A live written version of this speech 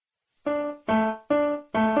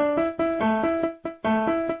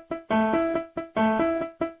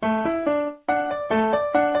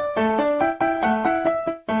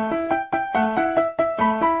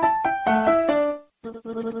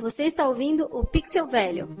Você está ouvindo o Pixel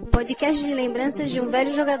Velho, o podcast de lembranças de um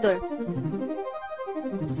velho jogador.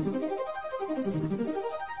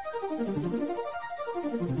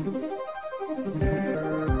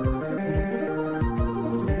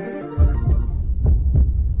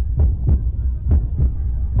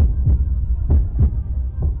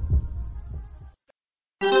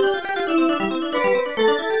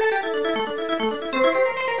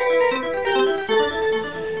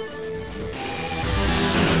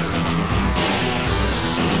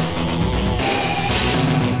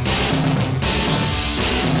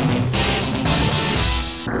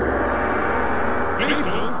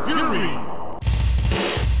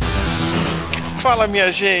 Fala,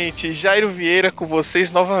 minha gente, Jairo Vieira com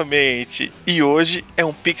vocês novamente. E hoje é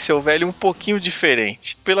um Pixel Velho um pouquinho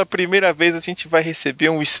diferente. Pela primeira vez a gente vai receber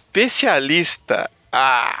um especialista.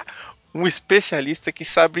 Um especialista que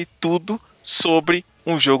sabe tudo sobre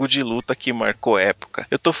um jogo de luta que marcou época.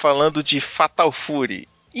 Eu tô falando de Fatal Fury.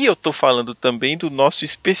 E eu tô falando também do nosso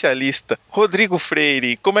especialista, Rodrigo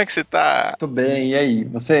Freire. Como é que você tá? Tudo bem, e aí?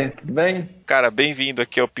 Você, tudo bem? Cara, bem-vindo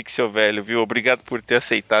aqui ao Pixel Velho, viu? Obrigado por ter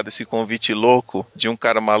aceitado esse convite louco de um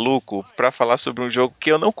cara maluco pra falar sobre um jogo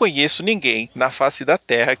que eu não conheço ninguém na face da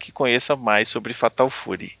Terra que conheça mais sobre Fatal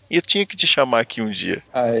Fury. E eu tinha que te chamar aqui um dia.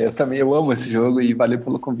 Eu também, eu amo esse jogo e valeu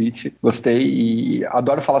pelo convite. Gostei e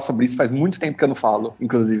adoro falar sobre isso. Faz muito tempo que eu não falo,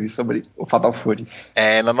 inclusive, sobre o Fatal Fury.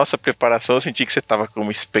 Na nossa preparação eu senti que você tava com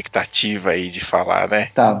uma expectativa aí de falar, né?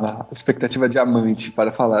 Tava, expectativa diamante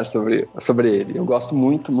para falar sobre ele. Eu gosto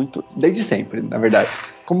muito, desde sempre, na verdade.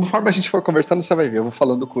 Conforme a gente for conversando, você vai ver. Eu vou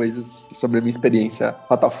falando coisas sobre a minha experiência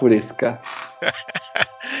Fatal Furesca.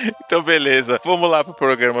 Então beleza, vamos lá pro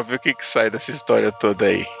programa ver o que sai dessa história toda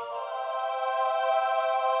aí.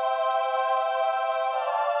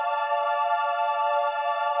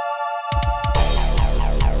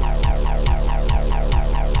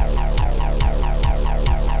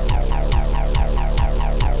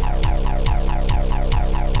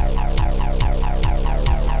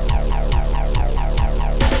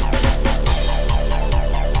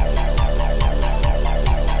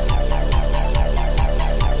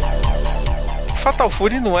 Fatal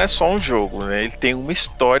Fury não é só um jogo, né? Ele tem uma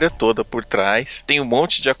história toda por trás, tem um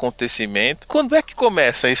monte de acontecimento. Quando é que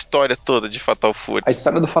começa a história toda de Fatal Fury? A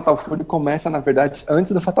história do Fatal Fury começa, na verdade,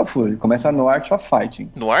 antes do Fatal Fury. Começa no Art of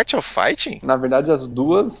Fighting. No Art of Fighting? Na verdade, as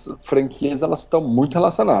duas franquias, elas estão muito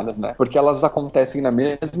relacionadas, né? Porque elas acontecem na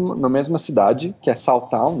mesma cidade, que é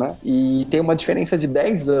Southtown, né? E tem uma diferença de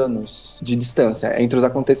 10 anos de distância entre os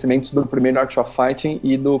acontecimentos do primeiro Art of Fighting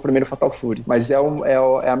e do primeiro Fatal Fury. Mas é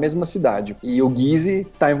a mesma cidade. E o Gizzy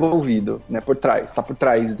tá envolvido, né? Por trás. Tá por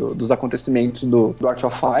trás dos acontecimentos do Art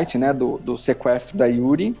of Fighting, né? Do sequestro da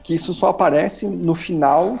Yuri, que isso só aparece no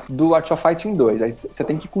final do Art of Fighting 2. Aí você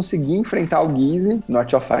tem que conseguir enfrentar o Gizzy no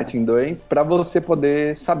Art of Fighting 2 pra você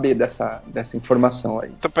poder saber dessa informação aí.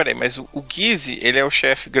 Então, peraí, mas o Gizzy, ele é o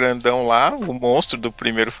chefe grandão lá, o monstro do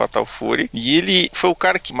primeiro Fatal Fury, e ele foi o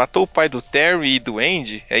cara que matou o pai do Terry e do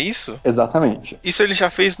Andy, é isso? Exatamente. Isso ele já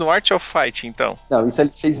fez no Art of Fighting, então? Não, isso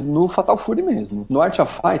ele fez no Fatal Fury mesmo. No Art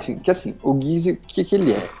of Fighting, que assim, o Gizzy, o que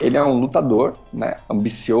ele é? Ele é um lutador, né?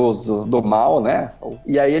 Ambicioso, do mal, né?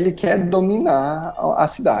 E aí ele quer dominar a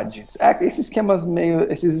cidade. Esses esquemas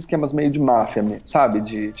meio de máfia, sabe?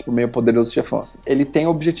 De, tipo, meio poderoso chefão. Assim. Ele tem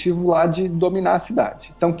o objetivo lá de dominar a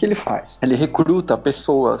cidade. Então, o que ele faz? Ele recruta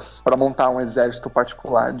pessoas para montar um exército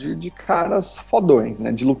particular de caras fodões,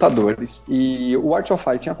 né? De lutadores. E o Art of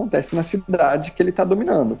Fighting acontece na cidade que ele tá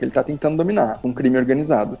dominando, que ele tá tentando dominar, um crime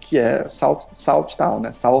organizado, que é Southtown,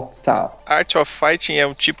 né? Southtown. Art of Fighting é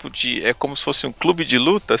um tipo de... é como se fosse um clube de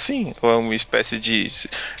luta, assim? Ou é uma espécie de...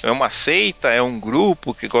 é uma seita? É um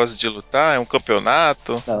grupo que gosta de lutar? É um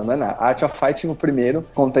campeonato? Não é nada. Art of Fighting, o primeiro,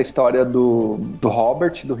 conta a história do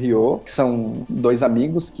Robert, do Ryo, que são dois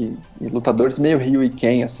amigos, lutadores meio Ryu e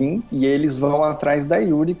Ken, assim, e eles vão atrás da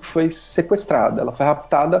Yuri, que foi sequestrada. Ela foi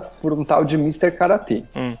raptada por um tal de Mr. Karate.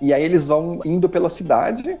 E aí eles vão indo pela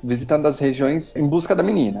cidade, visitando as regiões em busca da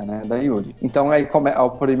menina, né, da Yuri. Então aí o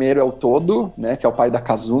primeiro é o Todo, né, que é o pai da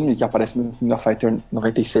Kazumi, que aparece no King of Fighter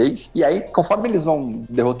 96. E aí, conforme eles vão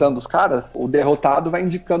derrotando os caras, o derrotado vai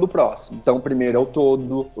indicando o próximo. Então o primeiro é o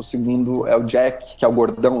Todo, o segundo é o Jack, que é o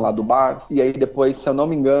gordão lá do bar. E aí depois, se eu não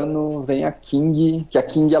me engano, vem a King, que a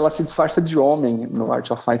King ela se disfarça de homem no Art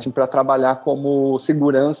of Fighting pra trabalhar como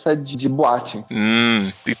segurança de boate.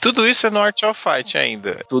 E tudo isso é no Art of Fight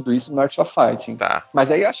ainda. Tudo isso no Art of Fighting. Tá. Mas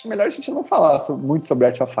aí eu acho melhor a gente não falar muito sobre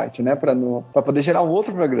Art of Fighting, né? Pra poder gerar um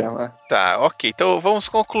outro programa. Tá, ok. Então vamos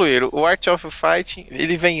concluir. O Art of Fighting,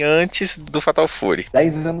 ele vem antes do Fatal Fury.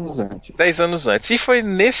 10 anos antes. 10 anos antes. E foi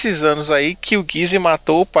nesses anos aí que o Gizzy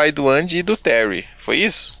matou o pai do Andy e do Terry. Foi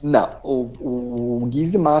isso? Não, o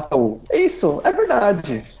Gizzy mata o. Isso, é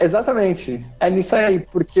verdade. Exatamente. É nisso aí,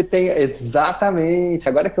 porque tem. Exatamente.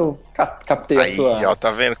 Agora que eu captei a Aí, ó, sua. tá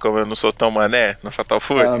vendo como eu não sou tão mané no Fatal Não,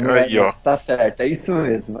 Fury? não é, Aí, não. ó. Tá certo, é isso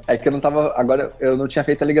mesmo. É que eu não tava. Agora eu não tinha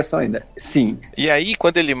feito a ligação ainda. Sim, E aí,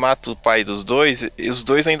 quando ele mata o pai dos dois, os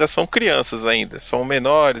dois ainda são crianças ainda, são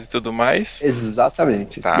menores e tudo mais.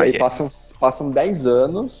 exatamente. E Tá, aí é. passam 10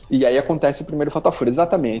 anos e aí acontece o primeiro Fatal Fury.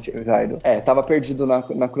 Exatamente, Jairo. Tava perdido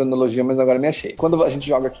na cronologia, mas agora me achei. Quando a gente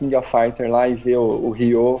joga King of Fighter lá e vê o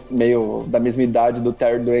Ryo meio da mesma idade do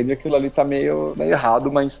Terry do Age, aquilo ali tá meio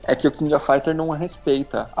errado, mas é que o King of Fighter não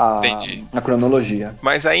respeita Entendi. a cronologia.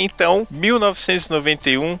 Mas aí então,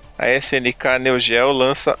 1991, a SNK Neo Geo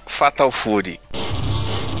lança Fatal Fury.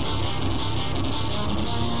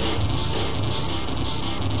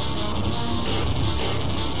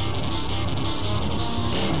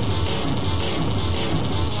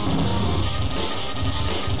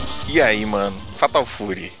 E aí, mano? Fatal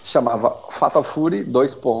Fury. Chamava Fatal Fury,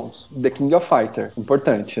 dois pontos. The King of Fighter.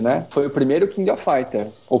 Importante, né? Foi o primeiro King of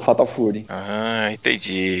Fighters, ou Fatal Fury. Ah,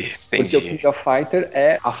 entendi, Porque o entendi. King of Fighter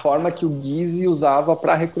é a forma que o Gizzy usava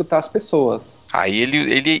para recrutar as pessoas. Aí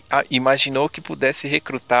ele imaginou que pudesse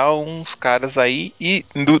recrutar uns caras aí e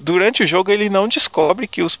durante o jogo ele não descobre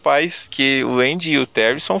que os pais, que o Andy e o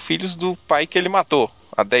Terry são filhos do pai que ele matou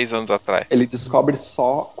há 10 anos atrás. Ele descobre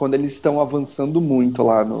só quando eles estão avançando muito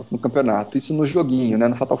lá no campeonato. Isso no joguinho, né?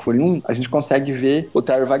 No Fatal Fury 1, a gente consegue ver o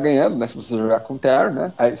Terry vai ganhando, né? Se você jogar com o Terry,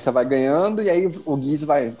 né? Aí você vai ganhando e aí o Gizzy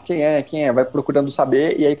vai, quem é? Vai procurando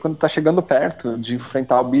saber e aí quando tá chegando perto de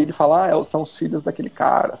enfrentar o Billy, fala, são os filhos daquele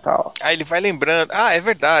cara, tal. Aí ele vai lembrando, é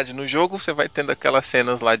verdade, no jogo você vai tendo aquelas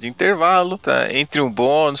cenas lá de intervalo, tá? Entre um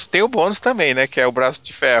bônus, tem o bônus também, né? Que é o braço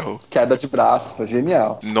de ferro. Queda de braço,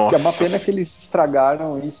 genial. Que é uma Nossa, pena que eles estragaram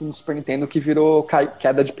isso no Super Nintendo, que virou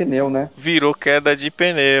queda de pneu, né? virou queda de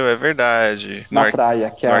pneu, é verdade. Na praia,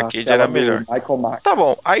 que No é arcade era aquela do melhor. Michael Mack. Tá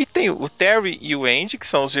bom, aí tem o Terry e o Andy, que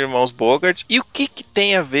são os irmãos Bogart. E o que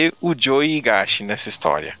tem a ver o Joey e Higashi nessa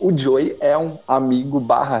história? O Joey é um amigo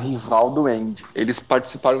barra rival do Andy. Eles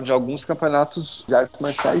participaram de alguns campeonatos de artes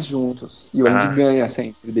marciais juntos. E o Andy Ah, ganha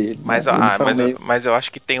sempre dele, né? Eles são meio... mas eu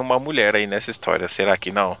acho que tem uma mulher aí nessa história. Será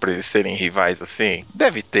que não? Pra eles serem rivais assim?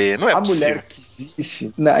 Deve ter, não é A possível. mulher que existe...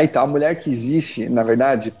 Então, a mulher que existe, na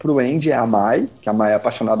verdade, pro Andy é a Mai, que a Mai é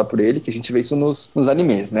apaixonada por ele, que a gente vê isso nos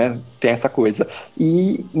animes, né? Tem essa coisa.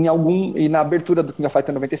 E na abertura do King of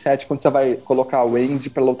Fighters 97, quando você vai colocar o Andy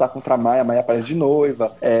pra lutar contra a Mai aparece de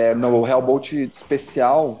noiva. No Hellbolt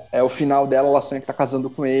especial, o final dela, ela sonha que tá casando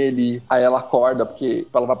com ele, aí ela acorda, porque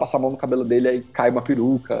ela vai passar a mão no cabelo dele, aí cai uma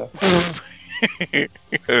peruca.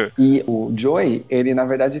 E o Joey, ele na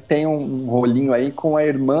verdade tem um rolinho aí com a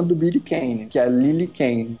irmã do Billy Kane, que é a Lily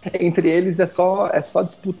Kane. Entre eles é só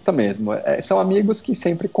disputa mesmo. São amigos que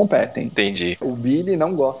sempre competem. Entendi. O Billy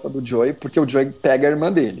não gosta do Joey porque o Joey pega a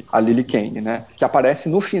irmã dele, a Lily Kane, né? Que aparece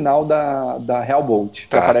no final da Hellbolt. Que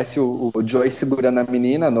Tá. aparece o Joey segurando a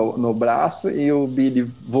menina no braço e o Billy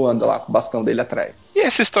voando lá com o bastão dele atrás. E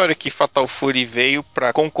essa história que Fatal Fury veio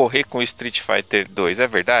pra concorrer com Street Fighter 2, é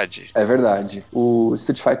verdade? É verdade. O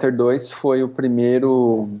Street Fighter 2 foi o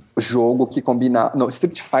primeiro jogo que combinava... Não,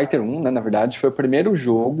 Street Fighter 1, né, na verdade, foi o primeiro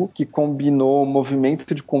jogo que combinou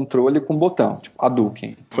movimento de controle com botão, tipo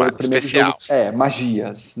Hadouken. Foi o primeiro jogo... Especial.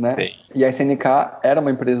 magias, né? Sei. E a SNK era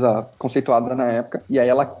uma empresa conceituada na época, e aí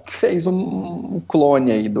ela fez um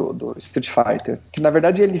clone aí do Street Fighter, que na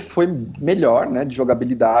verdade ele foi melhor, né, de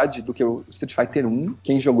jogabilidade do que o Street Fighter 1.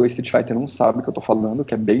 Quem jogou Street Fighter 1 sabe o que eu tô falando,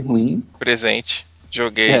 que é bem ruim. Presente.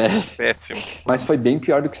 Joguei. É, Péssimo. mas foi bem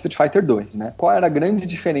pior do que Street Fighter 2, né? Qual era a grande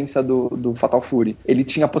diferença do Fatal Fury? Ele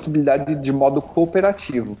tinha a possibilidade de modo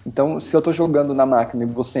cooperativo. Então, se eu tô jogando na máquina e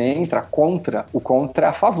você entra contra, o contra é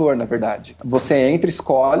a favor, na verdade. Você entra,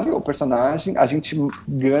 escolhe o personagem, a gente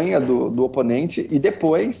ganha do oponente e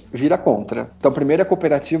depois vira contra. Então, primeiro é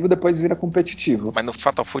cooperativo, depois vira competitivo. Mas no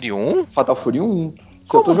Fatal Fury 1? Fatal Fury 1.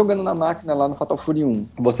 Se eu tô Como? jogando na máquina lá no Fatal Fury 1,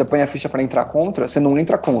 você põe a ficha pra entrar contra, você não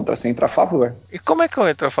entra contra, você entra a favor. E como é que eu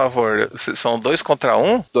entro a favor? São 2 contra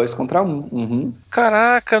 1? 2 contra 1. Uhum.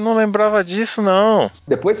 Caraca, eu não lembrava disso, não.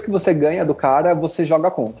 Depois que você ganha do cara, você joga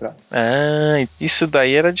contra. Ah, isso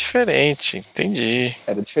daí era diferente. Entendi.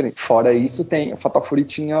 Era diferente. Fora isso, o Fatal Fury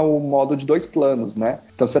tinha o modo de 2 planos, né?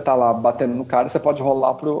 Então você tá lá batendo no cara, você pode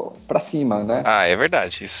rolar pra cima, né? Ah, é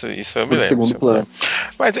verdade. Isso eu me Pro lembro. segundo plano.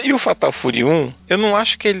 Mas e o Fatal Fury 1? Eu não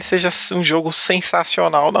acho que ele seja um jogo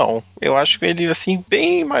sensacional, não. Eu acho que ele, assim,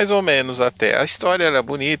 bem mais ou menos até. A história era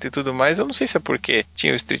bonita e tudo mais. Eu não sei se é porque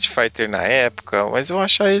tinha o Street Fighter na época, mas eu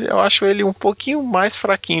acho ele um pouquinho mais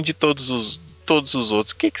fraquinho de todos os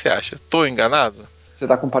outros. O que você acha? Tô enganado? Você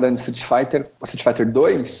tá comparando Street Fighter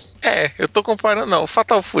 2? Eu tô comparando, não, o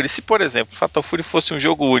Fatal Fury, se por exemplo, Fatal Fury fosse um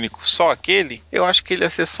jogo único, só aquele, eu acho que ele ia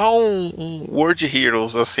ser só um World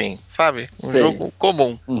Heroes, assim, sabe? Um Sei. jogo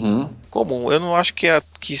comum. Uhum. Comum. Eu não acho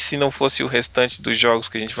que se não fosse o restante dos jogos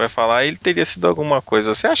que a gente vai falar, ele teria sido alguma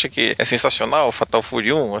coisa. Você acha que é sensacional o Fatal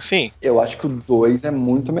Fury 1, assim? Eu acho que o 2 é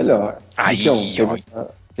muito melhor do que o 1. Aí, ó.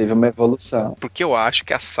 Teve uma evolução. Porque eu acho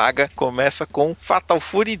que a saga começa com Fatal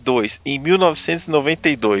Fury 2, em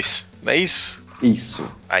 1992. Não é isso? Isso.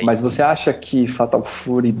 Aí. Mas você acha que Fatal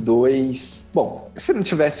Fury 2... Bom, se não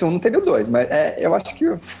tivesse um, não teria o 2, mas eu acho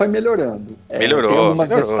que foi melhorando. Tem Melhorou, algumas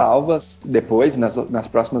melhorou. ressalvas depois, nas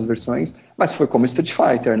próximas versões, mas foi como Street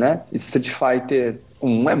Fighter, né? Street Fighter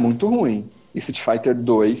 1 é muito ruim, e Street Fighter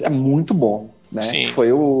 2 é muito bom. Né? Sim.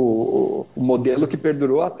 Foi o modelo que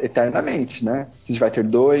perdurou eternamente, né? Street Fighter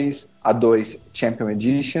 2, a 2 Champion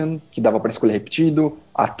Edition, que dava para escolher repetido,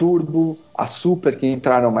 a Turbo, a Super, que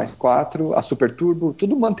entraram mais 4, a Super Turbo,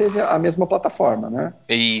 tudo manteve a mesma plataforma, né?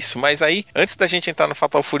 Isso, mas aí, antes da gente entrar no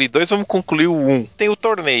Fatal Fury 2, vamos concluir o 1. Tem o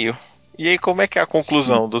torneio. E aí, como é que é a Sim.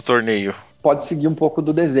 conclusão do torneio? Pode seguir um pouco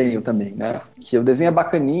do desenho também, né? Que o desenho é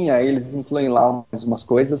bacaninha, aí eles incluem lá umas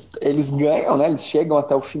coisas. Eles ganham, né? Eles chegam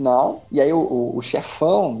até o final, e aí o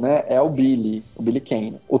chefão, né, é o Billy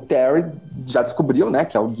Kane. O Terry já descobriu, né,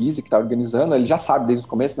 que é o Gizzy que tá organizando, ele já sabe desde o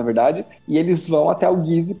começo, na verdade, e eles vão até o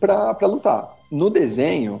Gizzy pra lutar. No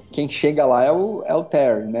desenho, quem chega lá é o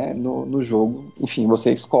Terry, né? No jogo, enfim,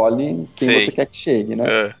 você escolhe quem você Sei. quer que chegue,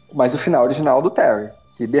 né? Mas o final original é do Terry,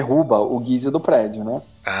 que derruba o Gizzy do prédio, né?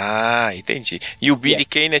 Ah, entendi. E o Billy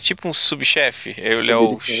Kane é tipo um subchefe? Ele é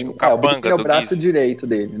O Billy o Kane. O Billy capanga Kane é o do braço Gizzy. direito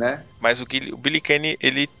dele, né? Mas o Billy Kane,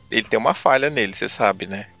 ele tem uma falha nele, você sabe,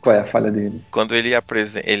 né? Qual é a falha dele? Quando ele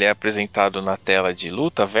é apresentado na tela de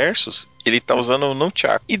luta versus, ele tá usando um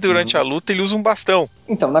nunchaku. E durante a luta ele usa um bastão.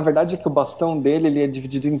 Então, na verdade é que o bastão dele ele é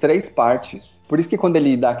dividido em 3 partes. Por isso que quando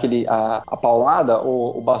ele dá a paulada,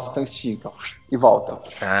 o bastão estica e volta.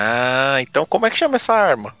 Ah, então como é que chama essa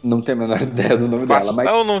arma? Não tenho a menor ideia do nome dela, Bastão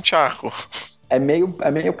mas ou nunchaku? é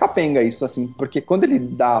meio capenga isso, assim, porque quando ele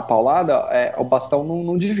dá a paulada, o bastão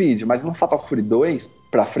não divide, mas no Fatal Fury 2,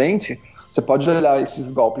 pra frente, você pode olhar esses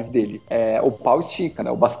golpes dele. O pau estica, né?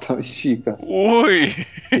 O bastão estica. Ui!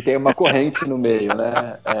 E tem uma corrente no meio,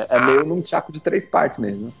 né? É meio num tchaco de 3 partes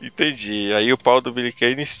mesmo. Entendi. Aí o pau do Billy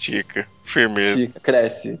Kane estica. Firmeza. Estica,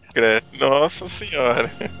 cresce. Nossa senhora.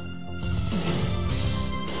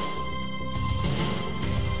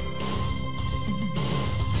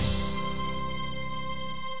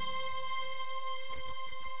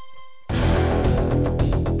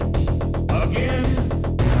 Again,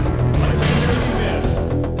 legendary men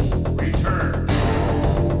return.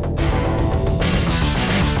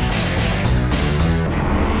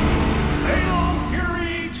 Halo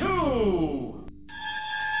Fury 2.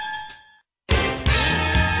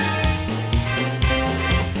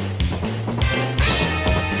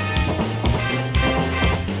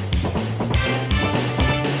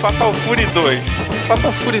 Fatal Fury 2.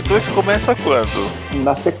 Fatal Fury 2 começa quando?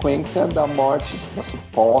 Na sequência da morte, da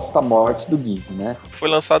suposta morte do Gizzy, né? Foi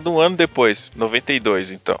lançado um ano depois,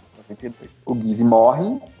 92, então. 92. O Gizzy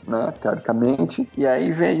morre, né? Teoricamente. E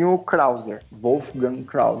aí vem o Krauser, Wolfgang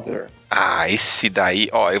Krauser. Ah, esse daí,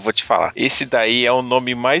 ó, eu vou te falar. Esse daí é o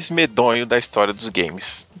nome mais medonho da história dos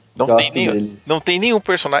games. Gosto dele. Não tem nenhum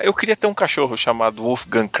personagem. Eu queria ter um cachorro chamado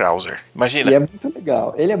Wolfgang Krauser. E Imagina. é muito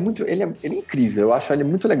legal. Ele é incrível, eu acho ele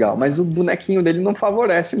muito legal. Mas o bonequinho dele não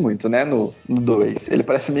favorece muito, né? No 2. Ele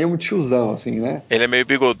parece meio um tiozão, assim, né? Ele é meio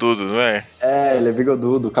bigodudo, não é? Ele é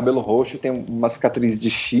bigodudo, cabelo roxo, tem uma cicatriz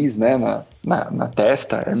de X, né, na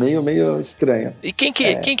testa. É meio estranho. E quem que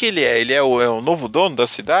ele é? Ele é o novo dono da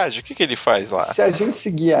cidade? O que ele faz lá? Se a gente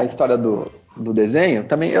seguir a história do desenho,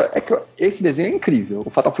 também esse desenho é incrível. O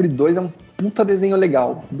Fatal Fury 2 é um puta desenho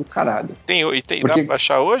legal, do caralho. Dá Porque pra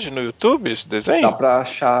achar hoje no YouTube esse dá desenho? pra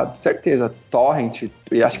achar, certeza, torrent,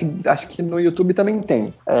 e acho que no YouTube também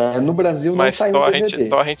tem. No Brasil não Mas saiu o DVD.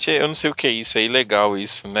 torrent, eu não sei o que é isso. É ilegal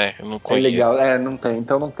isso, né? Eu não É conheço. legal, não tem,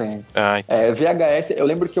 então não tem. Ah, VHS, eu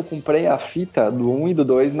lembro que eu comprei a fita do 1 e do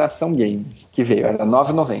 2 na Ação Games, que veio, era R$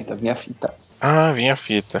 9,90, vinha a fita. vinha a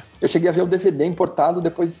fita. Eu cheguei a ver o DVD importado,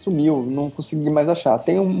 depois sumiu, não consegui mais achar.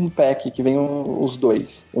 Tem um pack que vem os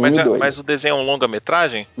dois, o 1 e o Mas 2, o desenho é um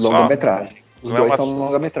longa-metragem? Só? longa-metragem. Os Não é dois uma, são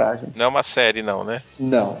longa-metragens. não é uma série, não, né?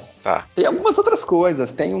 Não. Tá. Tem algumas outras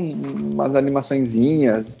coisas, tem umas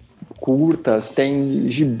animaçõezinhas curtas, tem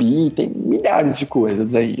gibi, tem milhares de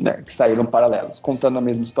coisas aí, né, que saíram paralelos, contando a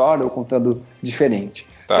mesma história ou contando diferente.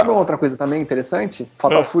 Tá. Sabe uma outra coisa também interessante?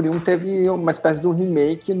 Fatal Fury 1 teve uma espécie de um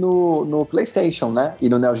remake no PlayStation, né? E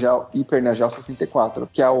no Neo Geo, Hyper Neo Geo 64,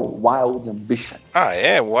 que é o Wild Ambition. Ah,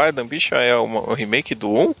 é? O Wild Ambition é o remake do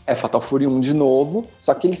 1? É Fatal Fury 1 de novo,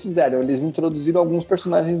 só que eles introduziram alguns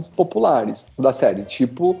personagens populares da série,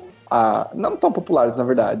 tipo não tão populares, na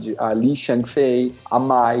verdade, a Li Shangfei, a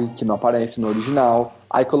Mai, que não aparece no original.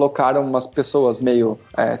 Aí colocaram umas pessoas meio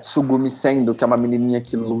Tsugumi Sendo, que é uma menininha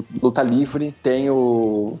que luta livre. Tem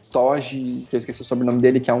o Toji, que eu esqueci o sobrenome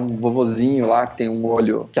dele, que é um vovozinho lá, que tem um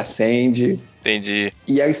olho que acende. Entendi.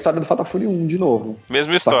 E a história do Fatal Fury 1 de novo.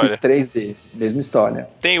 Mesma Só história. que 3D, mesma história.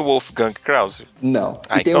 Tem o Wolfgang Krauser? Não.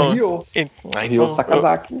 Ah, e tem o Ryo. Ryo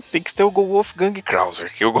Sakazaki. Tem que ter o Wolfgang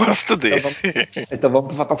Krauser, que eu gosto dele. Então vamos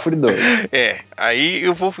pro Fatal Fury 2. Aí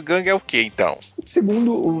o Wolfgang é o que então?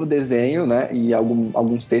 Segundo o desenho, né, e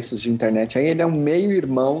alguns textos de internet aí, ele é um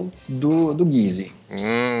meio-irmão do Gizzy.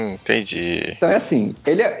 Entendi. Então é assim,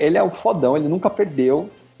 ele é o fodão, ele nunca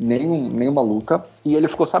perdeu nenhuma luta, e ele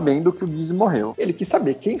ficou sabendo que o Gizzy morreu. Ele quis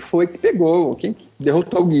saber quem foi que pegou, quem que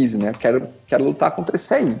derrotou o Gizzy, né? Quero lutar contra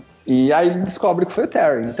esse aí. E aí ele descobre que foi o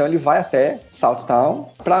Terry. Então ele vai até South Town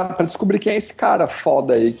pra descobrir quem é esse cara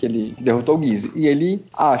foda aí que derrotou o Gizzy. E ele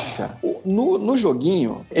acha. No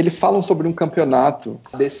joguinho, eles falam sobre um campeonato,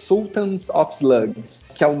 The Sultans of Slugs,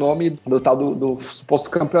 que é o nome do tal do suposto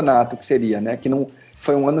campeonato que seria, né? Que não...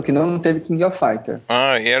 Foi um ano que não teve King of Fighter.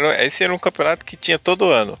 Esse era um campeonato que tinha todo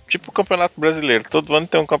ano. Tipo o Campeonato Brasileiro. Todo ano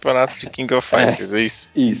tem um campeonato de King of Fighters, é isso?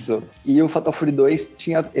 Isso. E o Fatal Fury 2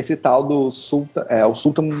 tinha esse tal do o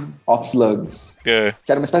Sultan of Slugs. É.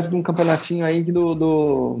 Que era uma espécie de um campeonatinho aí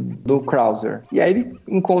do Krauser. E aí ele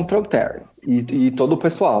encontra o Terry. E todo o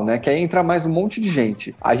pessoal, né? Que aí entra mais um monte de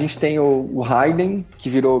gente. A gente tem o Raiden, que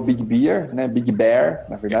virou Big Bear, né? Big Bear,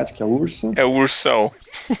 na verdade, que é o urso. É o ursão.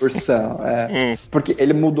 Ursão, Porque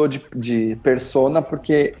ele mudou de persona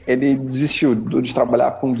porque ele desistiu de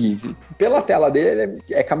trabalhar com Gizzy. Pela tela dele, ele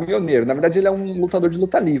é caminhoneiro. Na verdade, ele é um lutador de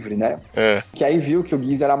luta livre, né? Que aí viu que o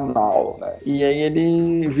Gizzy era mal, né? E aí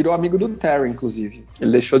ele virou amigo do Terry, inclusive.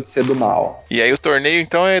 Ele deixou de ser do mal. E aí o torneio,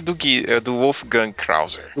 então, é do Wolfgang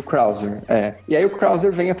Krauser. Do Krauser, E aí o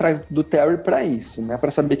Krauser vem atrás do Terry pra isso, né?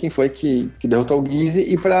 Pra saber quem foi que derrotou o Gizzy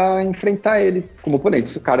e pra enfrentar ele como oponente.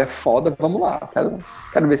 Se o cara é foda, vamos lá.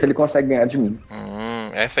 Quero ver se ele consegue ganhar de mim.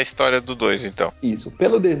 Essa é a história do 2, então. Isso.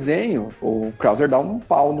 Pelo desenho, o Krauser dá um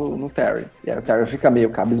pau no Terry. E aí o Terry fica meio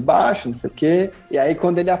cabisbaixo, não sei o quê. E aí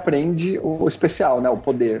quando ele aprende o especial, né? O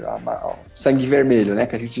poder, o sangue vermelho, né?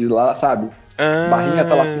 Que a gente lá sabe. Barrinha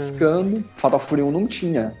tá lá piscando. Fatal Fury 1 não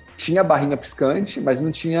tinha. Tinha barrinha piscante, mas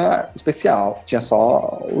não tinha especial. Tinha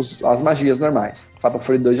só as magias normais. Fatal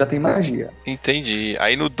Fury 2 já tem magia. Entendi.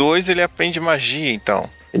 Aí no 2 ele aprende magia, então.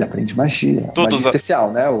 Ele aprende magia. Magia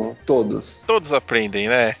especial, né? Todos. Todos aprendem,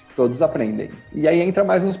 né? Todos aprendem. E aí entra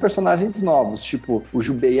mais uns personagens novos, tipo o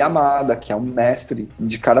Jubei Yamada, que é um mestre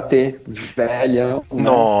de karatê, velhão.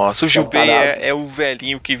 Nossa, né? O Jubei é o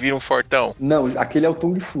velhinho que vira um fortão. Não, aquele é o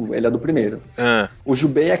Tung Fu, ele é do primeiro. O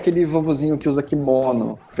Jubei é aquele vovozinho que usa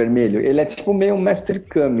kimono vermelho. Ele é tipo meio um mestre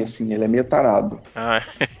Kami, assim, ele é meio tarado.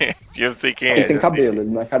 Eu sei quem Ele tem cabelo, ele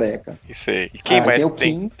não é careca. Isso aí. E quem mais tem o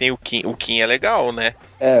tem? Kim. Tem o Kim. O Kim é legal, né?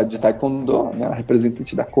 De Taekwondo, né?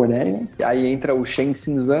 Representante da Coreia. E aí entra o Shen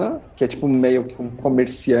Xinzan, que é tipo meio que um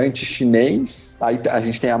comerciante chinês. Aí a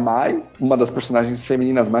gente tem a Mai, uma das personagens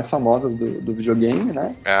femininas mais famosas do videogame,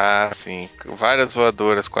 né? Ah, sim. Várias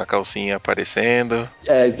voadoras com a calcinha aparecendo.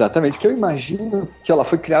 Exatamente. Que eu imagino que ela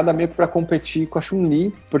foi criada meio que pra competir com a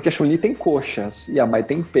Chun-Li, porque a Chun-Li tem coxas e a Mai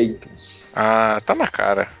tem peitos. Ah, tá na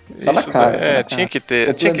cara. Tá na cara. Tinha que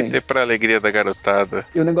ter pra alegria da garotada.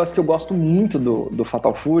 E o negócio que eu gosto muito do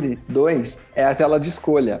Fatal Fury 2 é a tela de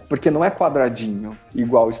escolha, porque não é quadradinho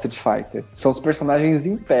igual Street Fighter. São os personagens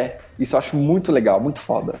em pé. Isso eu acho muito legal, muito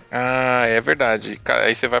foda. Ah, é verdade.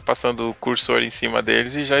 Aí você vai passando o cursor em cima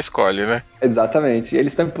deles e já escolhe, né? Exatamente.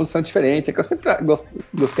 Eles estão em posição diferente. É que eu sempre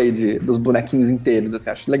gostei dos bonequinhos inteiros, assim,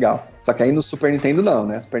 acho legal. Só que aí no Super Nintendo não,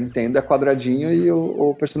 né? Super Nintendo é quadradinho e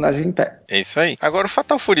o personagem em pé. É isso aí. Agora o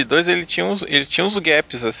Fatal Fury 2, ele tinha uns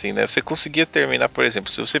gaps, assim, né? Você conseguia terminar, por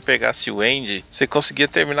exemplo, se você pegasse o Andy, você conseguia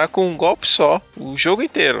terminar com um golpe só, o jogo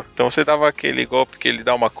inteiro. Então você dava aquele golpe que ele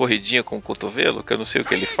dá uma corridinha com o cotovelo, que eu não sei o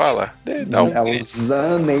que ele fala. É o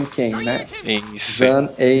Zan-Eiken, né? Isso.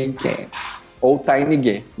 Zan-Eiken. Ou Tiny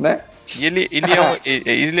G, né? E ele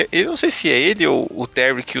eu não sei se é ele ou o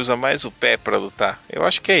Terry que usa mais o pé pra lutar. Eu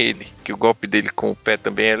acho que é ele, que o golpe dele com o pé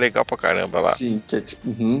também é legal pra caramba lá. Sim, que é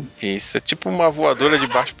tipo... Isso, é tipo uma voadora de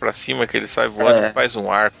baixo pra cima que ele sai voando e faz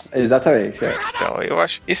um arco. Exatamente, Então, eu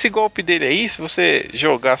acho... Esse golpe dele aí, se você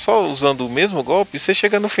jogar só usando o mesmo golpe, você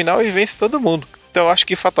chega no final e vence todo mundo. Então eu acho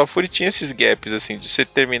que Fatal Fury tinha esses gaps, assim, de você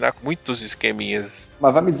terminar com muitos esqueminhas.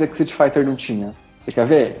 Mas vai me dizer que Street Fighter não tinha. Você quer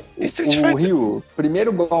ver? Street O Fighter. Ryu,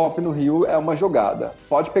 primeiro golpe no Ryu é uma jogada.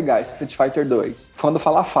 Pode pegar esse Street Fighter 2. Quando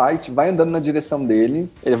falar fight, vai andando na direção dele,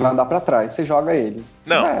 ele vai andar pra trás, você joga ele.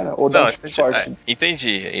 Não, Já era. Ou dá não, um chute forte.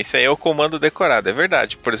 entendi. Isso aí é o comando decorado, é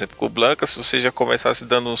verdade. Por exemplo, com o Blanca, se você já começasse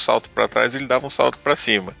dando um salto pra trás, ele dava um salto pra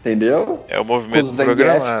cima. Entendeu? É o Com movimento o Zangief, se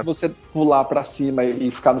programado. você pular pra cima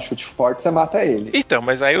e ficar no chute forte, você mata ele. Então,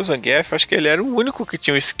 mas aí o Zangief, acho que ele era o único que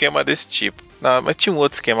tinha um esquema desse tipo. Não, mas tinha um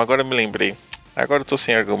outro esquema, agora eu me lembrei. Agora eu tô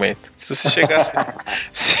sem argumento. Se você chegasse.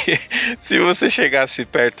 se você chegasse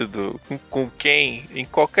perto do. Com quem, em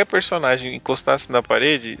qualquer personagem encostasse na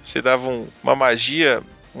parede, você dava uma magia.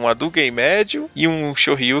 Um Hadouken médio e um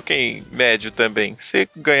Shoryuken médio também. Você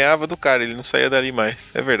ganhava do cara, ele não saía dali mais.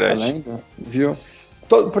 É Tá verdade. vendo? Viu?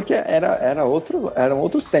 Porque eram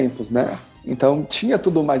outros tempos, né? Então tinha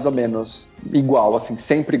tudo mais ou menos igual, assim,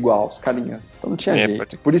 sempre igual, os carinhas. Então não tinha É,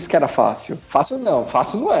 jeito. Por isso que era fácil. Fácil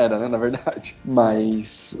não era, né, na verdade.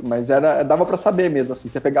 Mas dava pra saber mesmo, assim.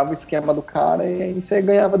 Você pegava o esquema do cara e aí você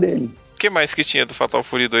ganhava dele. O que mais que tinha do Fatal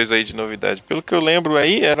Fury 2 aí de novidade? Pelo que eu lembro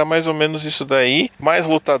aí, era mais ou menos isso daí. Mais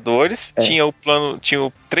lutadores. É. Tinha o plano.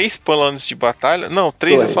 Tinha 3 planos de batalha. Não,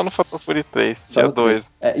 3 é só no Fatal Fury 3. Só Tinha no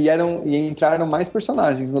 2. 3. E entraram mais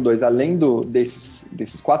personagens no 2. Além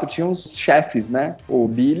desses 4, tinham os chefes, né? O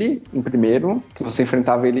Billy, em primeiro, que você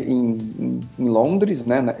enfrentava ele em Londres,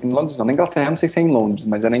 né? Em Londres não, na Inglaterra, não sei se é em Londres,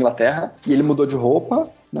 mas é na Inglaterra. E ele mudou de roupa,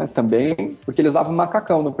 né, também, porque ele usava um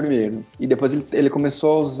macacão no primeiro. E depois ele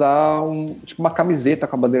começou a usar tipo uma camiseta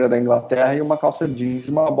com a bandeira da Inglaterra e uma calça jeans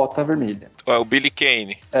e uma bota vermelha. O Billy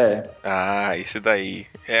Kane. É, Ah, esse daí.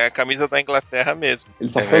 É a camisa da Inglaterra mesmo. ele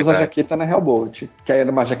só É foi usar verdade. jaqueta na Hellbolt, que aí era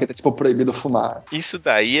uma jaqueta tipo proibido fumar. Isso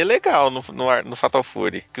daí é legal no Fatal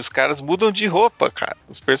Fury. Que os caras mudam de roupa, cara.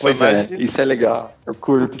 Os Pois é, personagens. isso é legal. Eu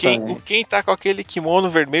curto O também. Ken tá com aquele kimono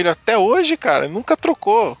vermelho até hoje, cara. Nunca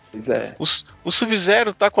trocou. Pois é. O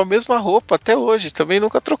Sub-Zero tá com a mesma roupa até hoje. Também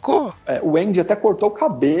nunca trocou. O Andy até cortou o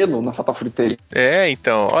cabelo na Fatal Fury 3. É,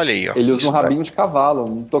 então, olha aí, ó. Ele usa um Isso daí. rabinho de cavalo,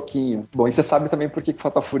 um toquinho. Bom, e você sabe também por que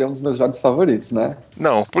Fatal Fury é um dos meus jogos favoritos, né?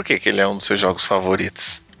 Não, por que ele é um dos seus jogos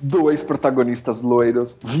favoritos? 2 protagonistas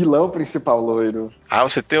loiros, vilão principal loiro. Ah,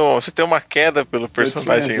 você tem uma queda pelo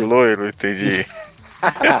personagem gente. loiro, entendi.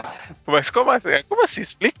 Mas como assim? Como assim?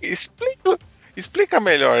 Explica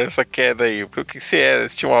melhor essa queda aí. O que se é?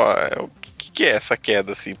 O que é essa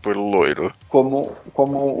queda assim por loiro? Como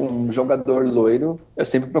um jogador loiro, eu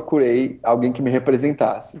sempre procurei alguém que me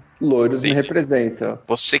representasse. Loiros me Entendi. representam.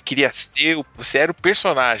 Você queria ser, você era o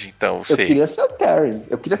personagem, então, Eu você. queria ser o Terry.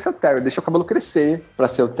 Deixa o cabelo crescer pra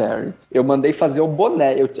ser o Terry. Eu mandei fazer o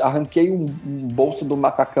boné. Eu arranquei um bolso do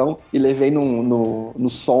macacão e levei no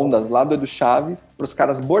Sondas, lá do Edu Chaves, para os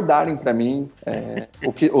caras bordarem pra mim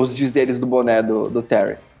os dizeres do boné do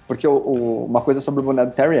Terry. Porque uma coisa sobre o boné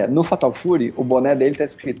do Terry no Fatal Fury, o boné dele tá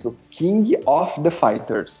escrito King of the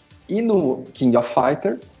Fighters. E no King of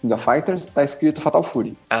Fighters, tá escrito Fatal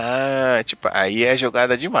Fury. Ah, tipo, aí é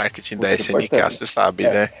jogada de marketing da Muito SNK, importante. você sabe,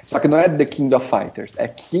 né? Só que não é The King of Fighters, é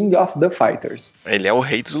King of the Fighters. Ele é o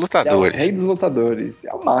rei dos É o rei lutadores. dos lutadores,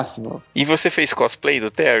 é o máximo. E você fez cosplay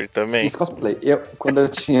do Terry também? Fiz cosplay. Quando eu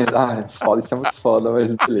tinha. Ah, é foda, isso é muito foda,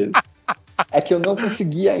 mas beleza. É que eu não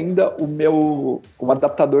consegui ainda um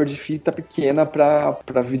adaptador de fita pequena pra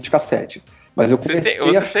videocassete. Mas eu comecei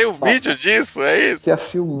Você tem o vídeo disso, é isso? a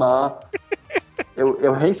filmar.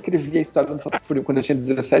 Eu reescrevi a história do Fatal Fury quando eu tinha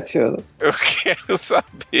 17 anos. Eu quero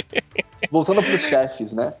saber. Voltando pros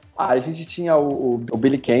chefes, né? Aí a gente tinha o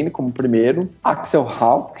Billy Kane como primeiro, Axel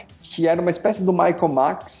Hawk, que era uma espécie do Michael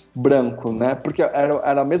Max branco, né? Porque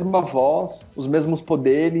era a mesma voz, os mesmos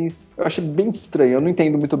poderes. Eu achei bem estranho, eu não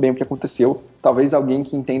entendo muito bem o que aconteceu. Talvez alguém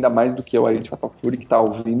que entenda mais do que eu aí de Fatal Fury, que tá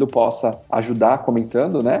ouvindo, possa ajudar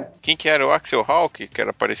comentando, né? Quem que era o Axel Hawk, que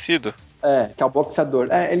era parecido? Que é o boxeador.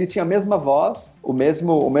 Ele tinha a mesma voz, o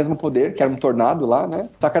mesmo poder, que era um tornado lá, né?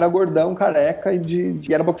 Só que era gordão, careca e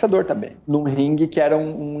era boxeador também. Num ringue que era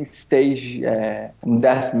um stage, um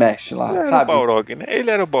deathmatch lá, Era o sabe? Balrog, né?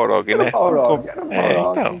 Ele era o Balrog, Era o né? Balrog, era o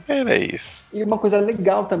Então, Balrog. era isso. E uma coisa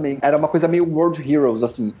legal também, era uma coisa meio World Heroes,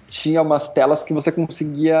 assim. Tinha umas telas que você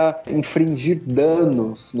conseguia infringir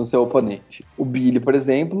danos no seu oponente. O Billy, por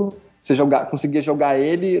exemplo, você conseguia jogar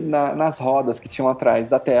ele nas rodas que tinham atrás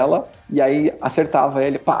da tela, e aí acertava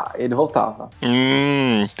ele, pá, ele voltava.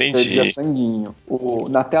 Perdia Entendi. sanguinho.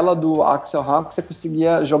 Na tela do Axel Hawk, você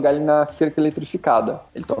conseguia jogar ele na cerca eletrificada.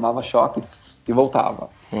 Ele tomava choque e voltava.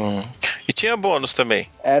 E tinha bônus também.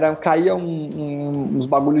 Caía uns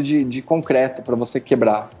bagulho de concreto pra você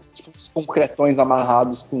quebrar. tipo, uns concretões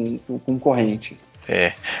amarrados com correntes.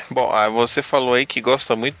 É. Bom, você falou aí que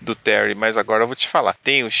gosta muito do Terry, mas agora eu vou te falar.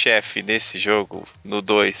 Tem o chefe nesse jogo, no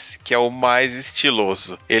 2, que é o mais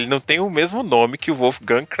estiloso. Ele não tem o mesmo nome que o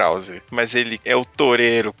Wolfgang Krause, mas ele é o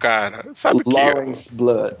toureiro, cara. Sabe o que? Lawrence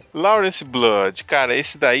Blood. Lawrence Blood. Cara,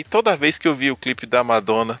 esse daí, toda vez que eu vi o clipe da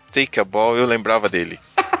Madonna, Take a Ball, eu lembrava dele.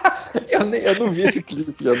 Eu não vi esse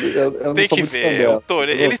clipe, eu não Tem sou que muito fã ver, o dela.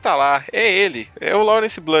 toureiro, ele tá lá, é ele, é o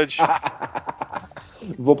Lawrence Blood.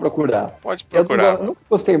 Vou procurar. Pode Eu procurar. nunca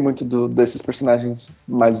gostei muito desses personagens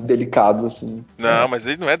mais delicados, assim. Não, mas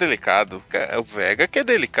ele não é delicado. É o Vega que é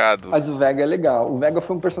delicado. Mas o Vega é legal. O Vega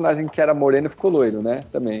foi um personagem que era moreno e ficou loiro, né?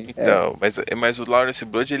 Também. Então, mas o Lawrence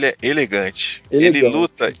Blood, ele é elegante. Elegante.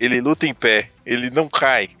 Ele luta em pé. Ele não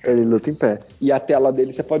cai. Ele luta em pé. E a tela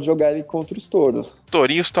dele você pode jogar ele contra os touros. Os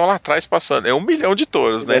tourinhos estão lá atrás passando. É 1 milhão de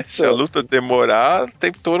touros, né? Se a luta demorar,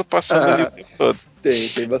 tem touro passando ali o tempo todo.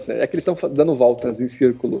 Tem bastante. É que eles estão dando voltas em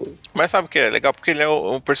círculo. Mas sabe o que é legal? Porque ele é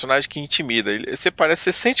um personagem que intimida.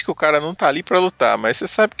 Você sente que o cara não tá ali pra lutar, mas você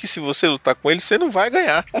sabe que se você lutar com ele, você não vai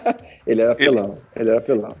ganhar. Ele era apelão.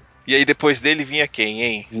 E aí depois dele vinha quem,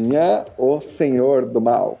 hein? Vinha o Senhor do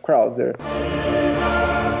Mal, Krauser.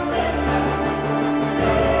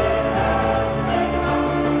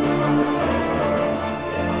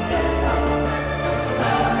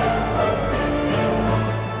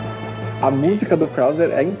 A música do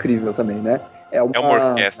Krauser é incrível também, né? É uma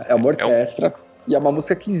orquestra. É uma orquestra. E é uma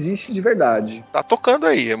música que existe de verdade. Tá tocando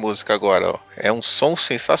aí a música agora, ó. É um som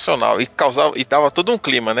sensacional. E dava todo um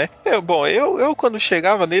clima, né? Eu quando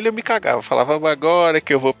chegava nele, eu me cagava. Falava, agora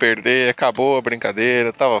que eu vou perder, acabou a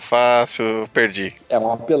brincadeira, tava fácil, perdi. É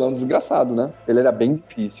um apelão desgraçado, né? Ele era bem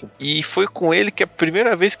difícil. E foi com ele que é a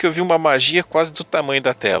primeira vez que eu vi uma magia quase do tamanho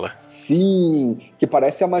da tela. Sim, que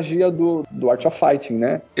parece a magia do Art of Fighting,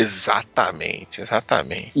 né? Exatamente.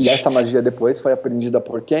 E essa magia depois foi aprendida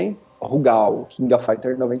por quem? Rugal, King of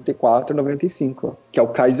Fighter 94 e 95, que é o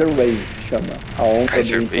Kaiser Wei, que chama, a honra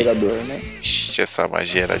Kaiser do Wei. imperador, né? Ixi, essa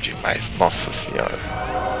magia era demais, nossa senhora.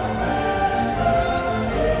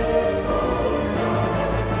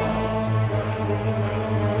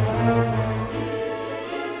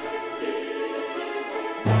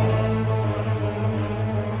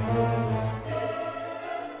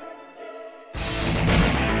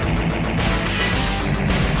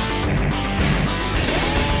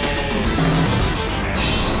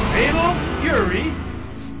 Fatal Fury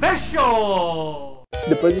Special!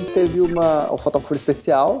 Depois a gente teve o Fatal Fury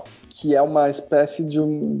Especial, que é uma espécie de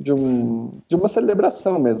uma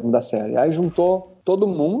celebração mesmo da série. Aí juntou todo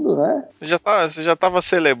mundo, né? Você já tava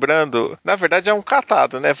celebrando. Na verdade, é um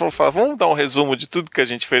catado, né? Vamos dar um resumo de tudo que a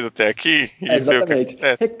gente fez até aqui e ver o que Exatamente.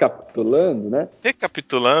 acontece. Recapitulando, né?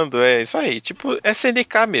 Recapitulando, é isso aí. Tipo,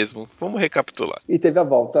 SNK mesmo. Vamos recapitular. E teve a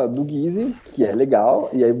volta do Gizzy, que é legal.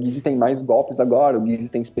 E aí o Gizzy tem mais golpes agora, o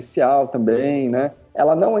Gizzy tem especial também, né?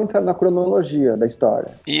 Ela não entra na cronologia da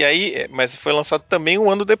história. E aí, mas foi lançado também um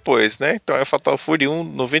ano depois, né? Então é Fatal Fury 1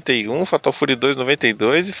 91, Fatal Fury 2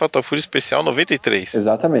 92 e Fatal Fury Especial 93.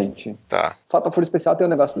 Exatamente. Tá. Fatal Fury Especial tem um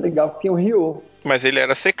negócio legal que tem o Ryo. Mas ele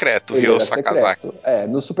era secreto, o Ele Ryo era Sakazaki. secreto.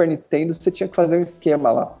 No Super Nintendo você tinha que fazer um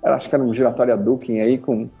esquema lá. Eu acho que era um giratório Hadouken aí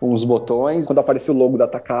com uns botões. Quando aparecia o logo da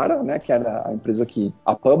Takara, né? Que era a empresa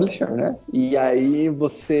a publisher, né? E aí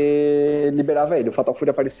você liberava ele. O Fatal Fury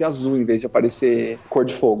aparecia azul em vez de aparecer cor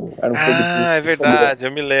de fogo. Era um fogo Ah, é de foguete. verdade,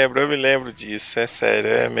 eu me lembro disso, é sério,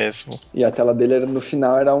 é mesmo. E a tela dele no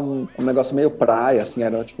final era um negócio meio praia, assim,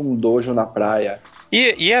 era tipo um dojo na praia.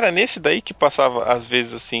 E era nesse daí que passava, às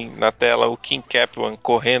vezes, assim, na tela, o King Capuan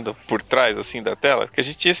correndo por trás, assim, da tela. Porque a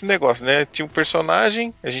gente tinha esse negócio, né? Tinha um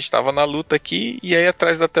personagem, a gente tava na luta aqui, e aí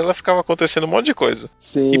atrás da tela ficava acontecendo um monte de coisa.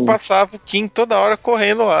 Sim. E passava o King toda hora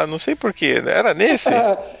correndo lá, não sei porquê. Era nesse?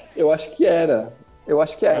 Eu acho que era.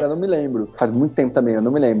 Não me lembro. Faz muito tempo também, eu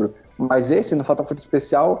não me lembro. Mas esse, no Fatal Fury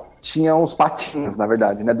Especial, tinha uns patinhos, na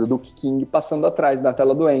verdade, né? Do Duke King passando atrás na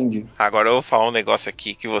tela do Andy. Agora eu vou falar um negócio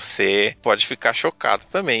aqui que você pode ficar chocado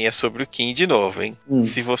também. É sobre o King de novo, hein?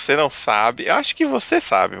 Se você não sabe, eu acho que você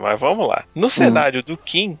sabe, mas vamos lá. No cenário do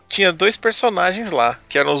King, tinha 2 personagens lá,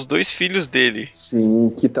 que eram os 2 filhos dele.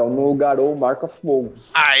 Sim, que estão no Garou Mark of Wolves.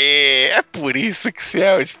 Aê, é por isso que você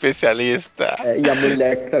é o especialista. E a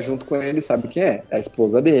mulher que tá junto com ele, sabe quem é? É a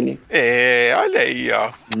esposa dele. Olha aí, ó.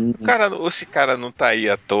 Esse cara não tá aí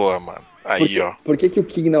à toa, mano. Aí, ó. Por que o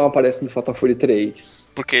King não aparece no Fatal Fury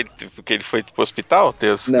 3? Porque ele foi pro hospital?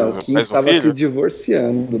 Não, o King estava se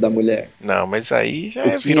divorciando da mulher. Não, mas aí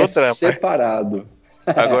já virou drama. Separado.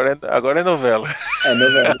 Agora é novela. É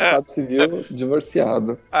novela, Estado Civil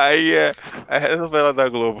divorciado. Aí é novela da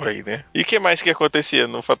Globo aí, né? E o que mais que acontecia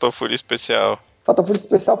no Fatal Fury Especial? Fatal Fury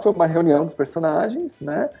Especial foi uma reunião dos personagens,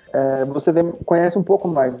 né? Você conhece um pouco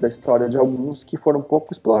mais da história de alguns que foram um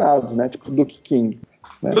pouco explorados, né? Tipo o Duke King.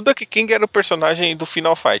 Né? O Duke King era o personagem do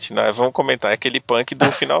Final Fight, né? Vamos comentar, é aquele punk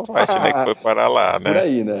do Final Fight, né? Que foi parar lá, né? Por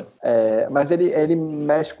aí, né? Mas ele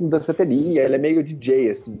mexe com danceteria, ele é meio DJ,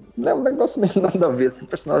 assim. Não é um negócio meio nada a ver, assim,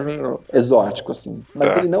 personagem meio exótico, assim.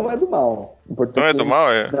 Mas ele não é do mal. Não é do mal?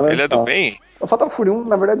 Ele é do bem? O Fatal Fury 1,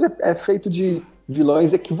 na verdade, é feito de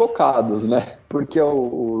vilões equivocados, né? Porque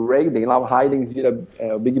o Raiden, lá o Raiden vira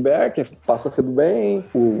o Big Bear, que passa a ser do bem.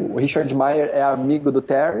 O Richard Meyer é amigo do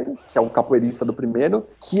Terry, que é o capoeirista do primeiro,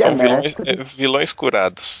 que São é mestre. vilões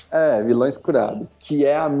curados. Vilões curados. Que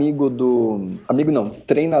é amigo do... Amigo não,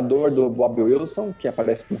 treinador do Bob Wilson, que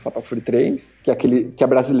aparece no Fatal Fury 3, que é aquele que é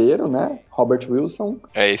brasileiro, né? Robert Wilson.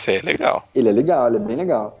 Isso aí é legal. Ele é legal, ele é bem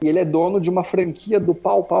legal. E ele é dono de uma franquia do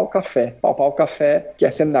Pau Pau Café. Pau Pau Café, que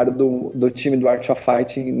é cenário do time do Art of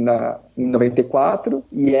Fighting em 94.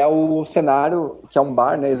 E é o cenário, que é um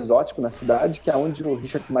bar, né, exótico na cidade, que é onde o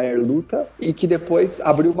Richard Meyer luta. E que depois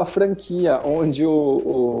abriu uma franquia onde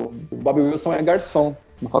o Bob Wilson é garçom.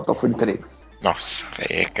 No Fatal Fury 3. Nossa,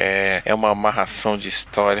 é uma amarração de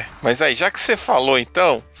história. Mas aí, já que você falou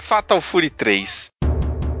então, Fatal Fury 3.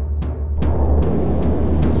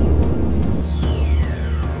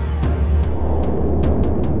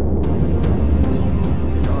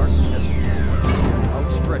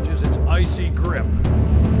 Icy grip.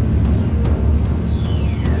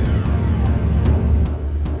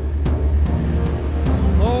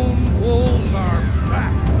 Lone wolves are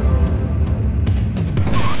back.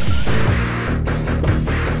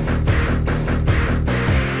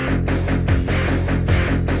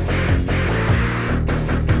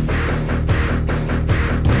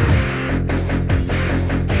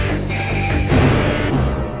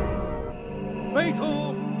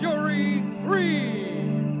 Fatal Fury 3.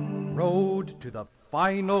 Road to the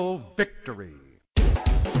final victory.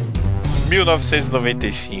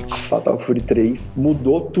 1995. Fatal Fury 3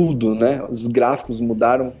 mudou tudo, né? Os gráficos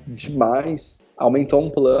mudaram demais. Aumentou um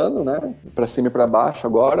plano, né? Pra cima e pra baixo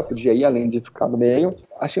agora, podia ir além de ficar no meio.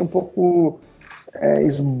 Achei um pouco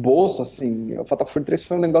esboço, assim. O Fatal Fury 3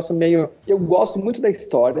 foi um negócio meio... Eu gosto muito da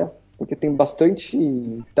história, porque tem bastante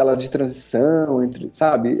tela de transição,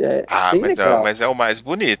 sabe? Bem legal. Mas é o mais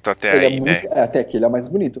bonito até Ele é aí, muito, né? até aqui ele é o mais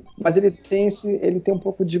bonito. Mas ele tem um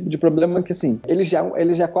pouco de problema que, assim, ele já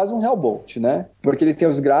é quase um Hellbolt, né? Porque ele tem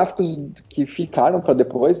os gráficos que ficaram pra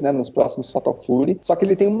depois, né? Nos próximos Fatal Fury. Só que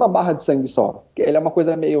ele tem uma barra de sangue só. Ele é uma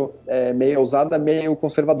coisa meio ousada, meio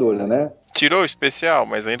conservadora, né? Tirou o especial,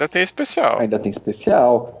 mas ainda tem especial. Ainda tem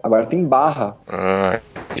especial. Agora tem barra.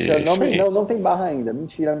 Isso aí. Não tem barra ainda.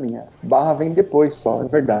 Mentira minha. Barra vem depois só, é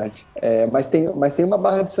verdade. Mas tem uma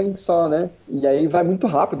barra de sangue só, né? E aí vai muito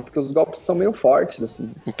rápido, porque os golpes são meio fortes, assim.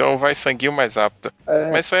 Então vai sanguinho mais rápido.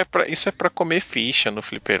 Mas isso é pra comer ficha no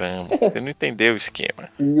fliperama. Você não entendeu o esquema.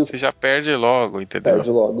 Você já perde logo, entendeu? Perde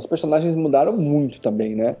logo. Os personagens mudaram muito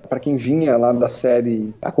também, né? Pra quem vinha lá da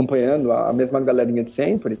série acompanhando a mesma galerinha de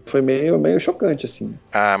sempre, foi meio chocante, assim.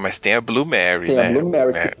 Mas tem a Blue Mary, Tem né? a Blue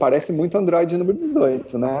Mary, que parece muito Android número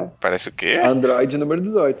 18, né? Parece o quê? Android número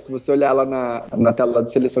 18. Se você olhar lá na tela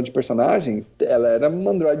de seleção de personagens, ela era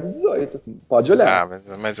uma Android 18, assim. Pode olhar.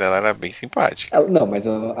 Mas ela era bem simpática. Não, mas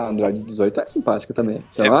a Android 18 é simpática também.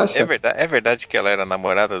 Você não acha? É verdade que ela era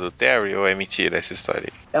namorada do Terry ou é mentira essa história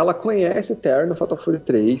aí? Ela conhece o Terry no Fatal Fury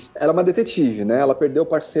 3. Ela é uma detetive, né? Ela perdeu o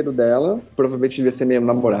parceiro dela, provavelmente devia ser meio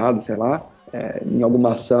namorado, sei lá, em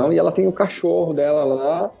alguma ação, e ela tem o cachorro dela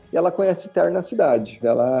lá, e ela conhece o Terry na cidade.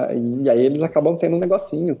 E aí eles acabam tendo um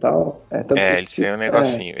negocinho e tal. Eles têm um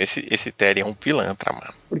negocinho. Esse Terry é um pilantra,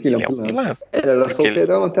 mano. Porque ele é um pilantra. Ele era Porque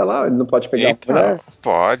solteirão até lá, ele não pode pegar então, uma mulher?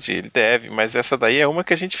 Pode, ele deve, mas essa daí é uma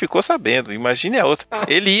que a gente ficou sabendo. Imagine a outra.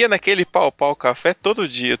 Ele ia naquele pau café todo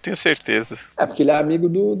dia, eu tenho certeza. Porque ele é amigo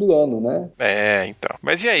do ano, né? Então.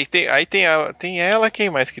 Mas e aí? Tem ela, quem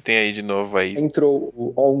mais que tem aí de novo aí? Entrou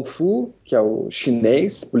o Ong Fu, que é o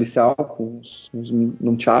chinês, policial com uns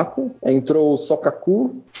nunchaku. Entrou o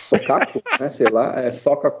Sokaku, né? Sei lá,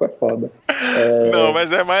 Sokaku é foda. Não,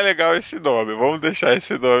 mas é mais legal esse nome. Vamos deixar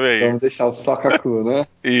esse nome aí. Vamos deixar o Sokaku, né?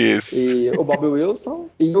 Isso. E o Bob Wilson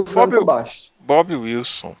e o Franco Baixo. Bob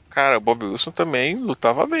Wilson. Cara, o Bob Wilson também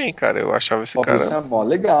lutava bem, cara. Eu achava esse Bob cara... Wilson é mó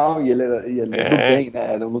legal, e ele é do bem,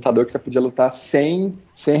 né? Era um lutador que você podia lutar sem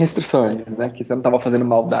restrições, né? Que você não tava fazendo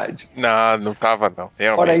maldade. Não tava não.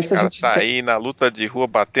 Realmente, Fora isso, o cara a gente tá aí na luta de rua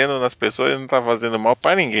batendo nas pessoas e não tá fazendo mal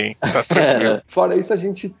pra ninguém. Tá tranquilo. Fora isso, a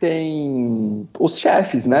gente tem os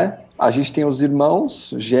chefes, né? A gente tem os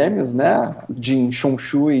irmãos gêmeos, né? Jin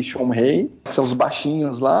Chonshu e Shonrei. São os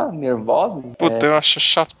baixinhos lá, nervosos. Puta, eu acho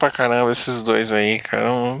chato pra caramba esses dois aí, cara. Eu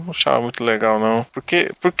não achava muito legal, não. Porque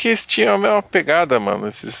eles tinham a mesma pegada, mano,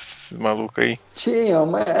 esses malucos aí. Tinha,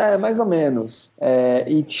 mais ou menos.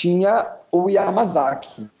 E tinha o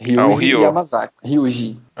Yamazaki. Ah, o Ryuji Ryo. Yamazaki.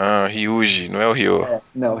 Ryuji. Ah, Ryuji, não é o Ryo.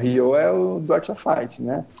 Não, o Ryo é o do Art of Fight,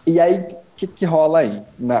 né? E aí, o que rola aí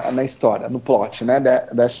na história, no plot, né,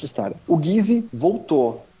 dessa história? O Gizzy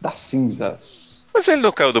voltou das cinzas. Mas ele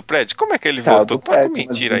não caiu do prédio? Como é que ele Caiu voltou? do Tá com prédio, mas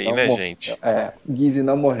mentira ele aí, não né, morreu. gente? O Gizzy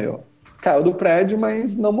não morreu. Caiu do prédio,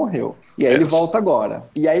 mas não morreu. E aí ele volta agora.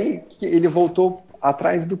 E aí ele voltou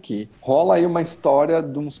atrás do quê? Rola aí uma história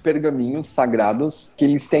de uns pergaminhos sagrados que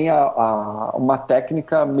eles têm uma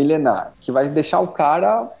técnica milenar que vai deixar o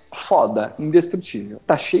cara foda, indestrutível.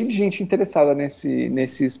 Tá cheio de gente interessada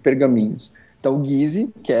nesses pergaminhos. Então o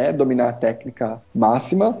Gizzy quer dominar a técnica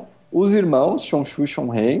máxima, os irmãos Shonshu e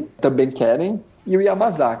Shonrei também querem, e o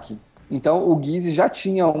Yamazaki. Então o Gizzy já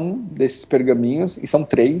tinha um desses pergaminhos, e são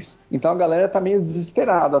 3. Então a galera tá meio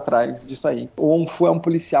desesperada atrás disso aí. O Onfu é um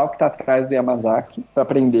policial que tá atrás do Yamazaki pra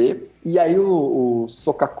prender. E aí o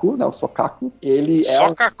Sokaku, né? O Sokaku, ele é um.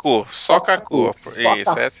 Sokaku.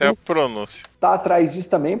 Isso, essa é a Sokaku pronúncia. tá atrás disso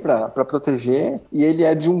também para proteger, e ele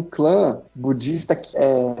é de um clã budista que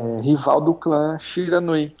é rival do clã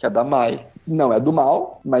Shiranui, que é da Mai. Não é do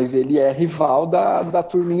mal, mas ele é rival da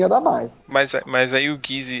turminha da Mai. Mas aí o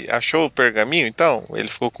Gizzy achou o pergaminho, então? Ele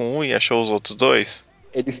ficou com um e achou os outros dois?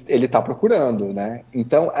 Ele tá procurando, né?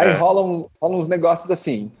 Então, aí É. rolam uns negócios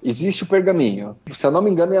assim. Existe o pergaminho. Se eu não me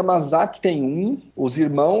engano, Yamazaki tem um, os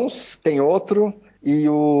irmãos tem outro, e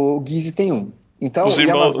o Gizzy tem um. Então, Os o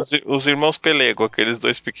irmãos, Yamazaki. os irmãos Pelego, aqueles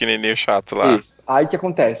dois pequenininhos chatos lá. Isso. Aí o que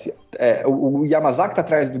acontece? O Yamazaki tá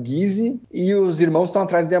atrás do Gizzy e os irmãos estão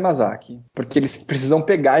atrás do Yamazaki. Porque eles precisam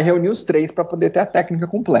pegar e reunir os 3 para poder ter a técnica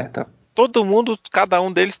completa. Todo mundo, cada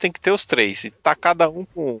um deles tem que ter os 3. E tá cada um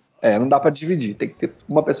com um. Não dá para dividir.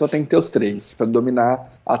 Uma pessoa tem que ter os 3 para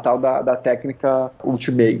dominar a tal da técnica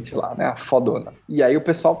Ultimate lá, né? A fodona. E aí o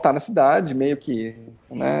pessoal tá na cidade, meio que,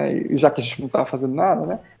 né? E já que a gente não tá fazendo nada,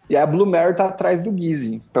 né? E aí a Blue Mary tá atrás do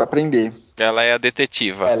Gizzy para prender. Ela é a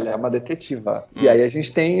detetiva. Ela é uma detetiva. E aí a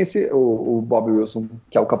gente tem o Bob Wilson,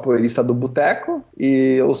 que é o capoeirista do boteco,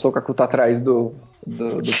 e o Sokaku tá atrás do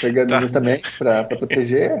pergaminho Tá. também, pra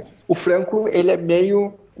proteger. O Franco, ele é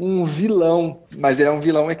meio um vilão, mas ele é um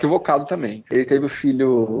vilão equivocado também. Ele teve o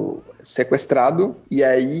filho sequestrado, e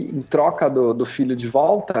aí, em troca do filho de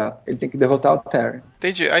volta, ele tem que derrotar o Terry.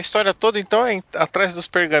 Entendi. A história toda, então, é atrás dos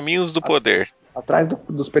pergaminhos do poder. Atrás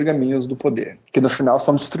dos pergaminhos do poder, que no final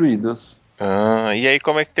são destruídos. Ah, e aí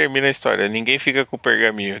como é que termina a história? Ninguém fica com o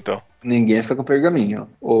pergaminho, então. Ninguém fica com pergaminho.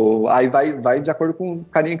 Aí vai de acordo com o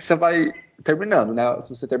carinha que você vai terminando, né?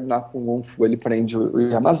 Se você terminar com o Onfu, ele prende o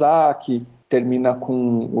Yamazaki. Termina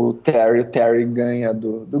com o Terry ganha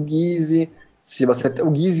do Gizzy.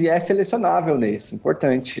 O Gizzy é selecionável nesse,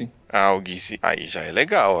 importante. Ah, o Gizzy. Aí já é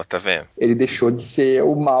legal, ó, tá vendo? Ele deixou de ser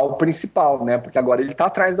o mal principal, né? Porque agora ele tá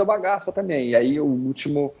atrás da bagaça também. E aí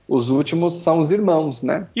os últimos são os irmãos,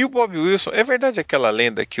 né? E o Bob Wilson, é verdade aquela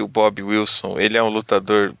lenda que o Bob Wilson, ele é um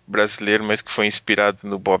lutador brasileiro, mas que foi inspirado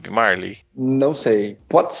no Bob Marley? Não sei.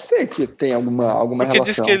 Pode ser que tenha alguma Porque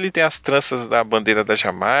diz relação. que ele tem as tranças da bandeira da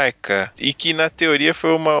Jamaica e que na teoria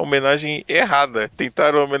foi uma homenagem errada.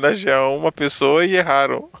 Tentaram homenagear uma pessoa e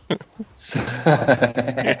erraram.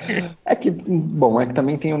 É que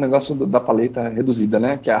também tem um negócio da paleta reduzida,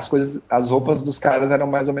 né? Que as roupas dos caras eram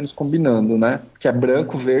mais ou menos combinando, né? Que é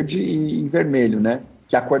branco, verde e vermelho, né?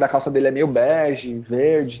 Que a cor da calça dele é meio bege,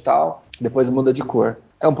 verde e tal. Depois muda de cor.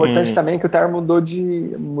 É importante também que o Terry mudou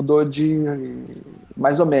de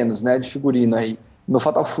mais ou menos, né? De figurino aí. No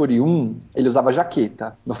Fatal Fury 1, ele usava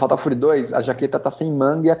jaqueta. No Fatal Fury 2, a jaqueta tá sem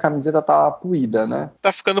manga e a camiseta tá puída, né?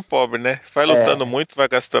 Tá ficando pobre, né? Vai lutando muito, vai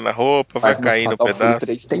gastando a roupa, vai Mas no caindo um Fatal Fury pedaço.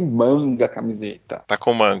 3 tem manga a camiseta. Tá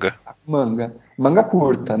com manga. Manga. Manga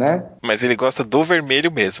curta, né? Mas ele gosta do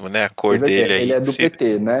vermelho mesmo, né? A cor dele Ele aí. é do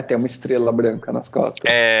PT, né? Tem uma estrela branca nas costas.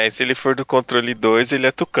 Se ele for do controle 2, ele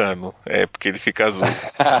é tucano. É, porque ele fica azul.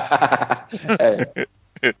 É,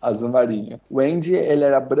 azul marinho. O Andy, ele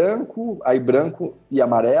era branco, aí branco e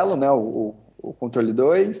amarelo, né? O controle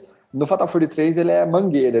 2. No Fatal Fury 3, ele é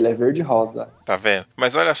mangueira, ele é verde e rosa. Tá vendo?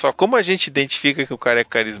 Mas olha só, como a gente identifica que o cara é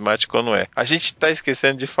carismático ou não é? A gente tá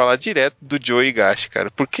esquecendo de falar direto do Joe Higashi, cara.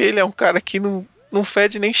 Porque ele é um cara que não não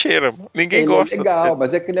fede nem cheira, mano. Ninguém Ele gosta é legal, dele.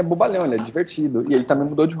 mas é que ele é bobalhão, ele é divertido. E ele também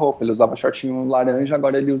mudou de roupa. Ele usava shortinho laranja,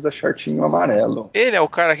 agora ele usa shortinho amarelo. Ele é o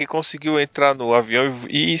cara que conseguiu entrar no avião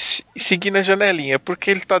e seguir na janelinha,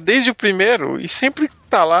 porque ele tá desde o primeiro e sempre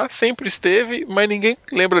tá lá, sempre esteve, mas ninguém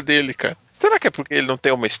lembra dele, cara. Será que é porque ele não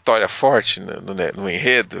tem uma história forte no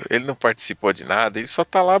enredo? Ele não participou de nada, ele só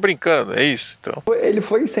tá lá brincando, é isso? Então. Ele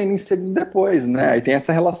foi sendo inserido depois, né? Aí tem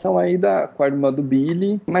essa relação aí com a irmã do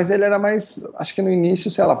Billy, mas ele era mais, acho que no início,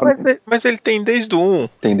 sei lá, Mas ele tem desde o 1.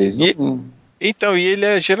 tem desde E, o 1. então, e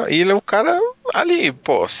ele é o cara ali,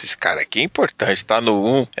 pô, esse cara aqui é importante, tá no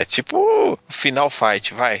 1. É tipo Final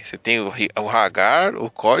Fight, vai. Você tem o Hagar, o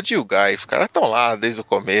COD e o Guy. Os caras estão lá desde o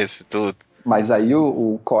começo e tudo. Mas aí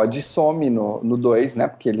o COD some no 2, né?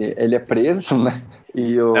 Porque ele é preso, né?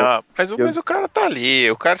 E Não, mas o cara tá ali,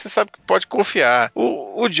 o cara você sabe que pode confiar.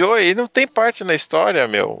 O Joey não tem parte na história,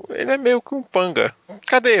 meu. Ele é meio que um panga.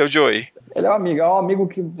 Cadê o Joey? ele é um amigo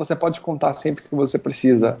que você pode contar sempre que você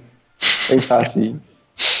precisa pensar assim.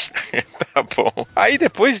 Tá bom. Aí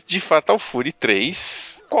depois de Fatal Fury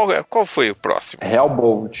 3, qual foi o próximo?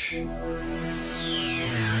 Hellbolt.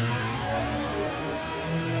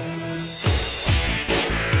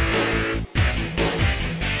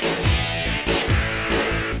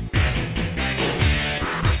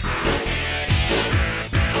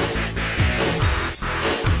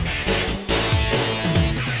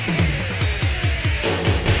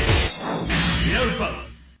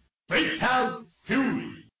 Fatal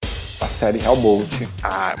Fury. A série Hellbolt.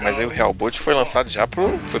 Ah, mas aí o Hellbolt foi lançado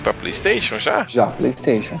foi pra PlayStation já? Já,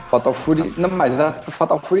 PlayStation. Fatal Fury. Não, mas a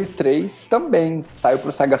Fatal Fury 3 também saiu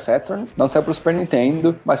pro Sega Saturn, não saiu pro Super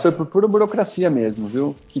Nintendo, mas foi por pura burocracia mesmo,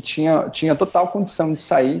 viu? Que tinha total condição de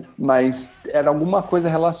sair, mas era alguma coisa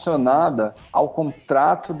relacionada ao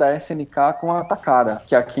contrato da SNK com a Takara,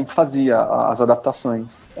 que é quem fazia as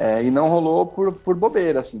adaptações. E não rolou por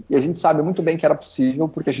bobeira, assim. E a gente sabe muito bem que era possível,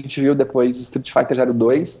 porque a gente viu depois Street Fighter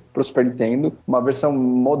 02 pro Super Nintendo, uma versão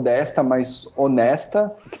modesta, mas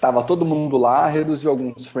honesta, que tava todo mundo lá, reduziu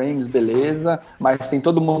alguns frames, beleza, mas tem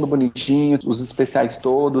todo mundo bonitinho, os especiais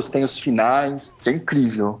todos, tem os finais, que é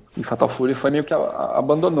incrível. E Fatal Fury foi meio que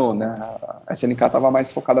abandonou, né? A SNK tava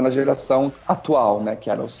mais focada na geração atual, né? Que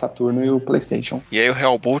era o Saturno e o PlayStation. E aí o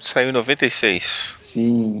Hellbolt saiu em 96.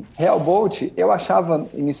 Sim. Hellbolt, eu achava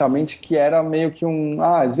inicialmente que era meio que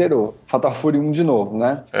zerou. Fatal Fury 1 de novo,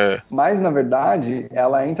 né? É. Mas, na verdade,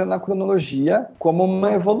 ela entra na cronologia como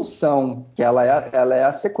uma evolução, que ela é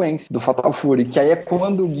a sequência do Fatal Fury, que aí é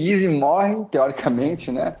quando o Gizzy morre,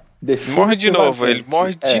 teoricamente, né? Morre de novo, ele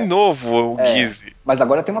morre Definitivamente. de novo, o Gizzy. Mas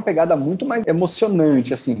agora tem uma pegada muito mais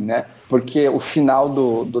emocionante, assim, né? Porque o final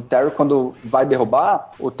do Terry, quando vai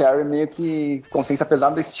derrubar, o Terry meio que, consciência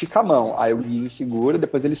pesada, estica a mão. Aí o Gizzy segura,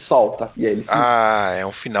 depois ele solta. E aí ele se Ah, é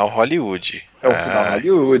um final Hollywood. É o final Ah,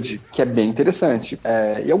 Hollywood, que é bem interessante.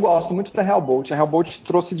 E eu gosto muito da Hellbolt. A Hellbolt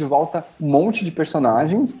trouxe de volta um monte de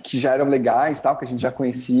personagens que já eram legais, tal, que a gente já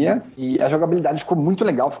conhecia. E a jogabilidade ficou muito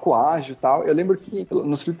legal, ficou ágil, tal. Eu lembro que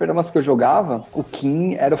nos fliperamas que eu jogava, o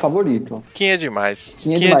Kim era o favorito. quem é demais?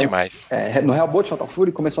 Kim é Quem é demais. demais? No Hellbolt Fatal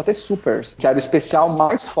Fury começou a ter supers, que era o especial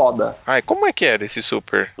mais foda. Ai, como é que era esse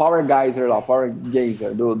super? Power Geyser lá, Power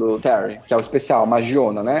Geyser do Terry, que é o especial,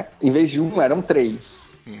 Magiona, né? Em vez de um, eram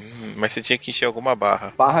três. Mas você tinha que encher alguma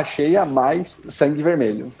barra. Barra cheia mais sangue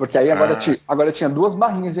vermelho. Porque aí Ah, agora tinha duas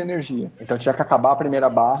barrinhas de energia. Então tinha que acabar a primeira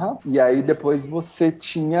barra e aí depois você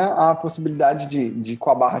tinha a possibilidade de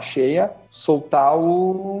com a barra cheia, soltar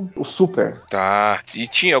o super. tá. E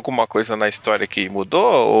tinha alguma coisa na história que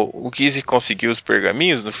mudou? Ou o Gizzy conseguiu os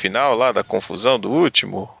pergaminhos no final lá da confusão do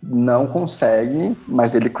último? Não consegue,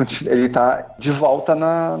 mas ele tá de volta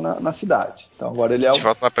na cidade. Então agora ele é De o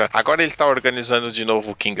volta Agora ele tá organizando de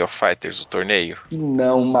novo o King of Fighters, o torneio? que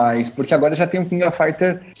não mais. Porque agora já tem um King of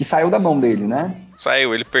Fighter que saiu da mão dele, né?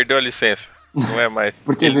 Saiu, ele perdeu a licença. Não é mais.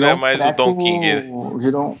 Porque Ele não virou é um mais o Don King treco.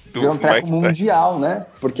 Virou do um treco Mike Tyson. mundial, né?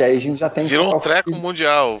 Porque aí a gente já tem Virou um Fatal treco Fury.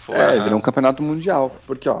 mundial. Virou um campeonato mundial.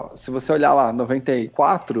 Porque, ó, se você olhar lá,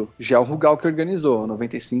 94 já é o Rugal que organizou,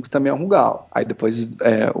 95 também é o Rugal. Aí depois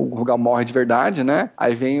o Rugal morre de verdade, né?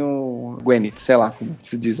 Aí vem o Gwyneth, sei lá como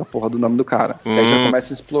se diz a porra do nome do cara. Que aí já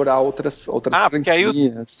começa a explorar outras Porque aí o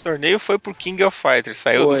franquias. torneio foi pro King of Fighters,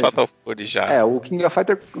 saiu do Foi. Fatal Fury já. O King of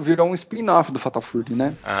Fighter virou um spin-off do Fatal Fury,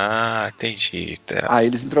 né? Ah, Vegeta. Aí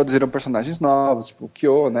eles introduziram personagens novos, tipo o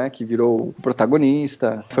Kyo, né, que virou o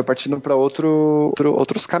protagonista, foi partindo pra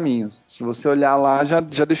outros caminhos. Se você olhar lá, já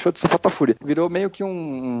deixou de ser Fatal Fury. Virou meio que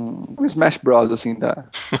um Smash Bros, assim,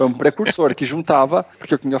 foi um precursor que juntava,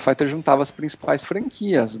 porque o King of Fighters juntava as principais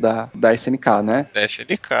franquias da SNK, né?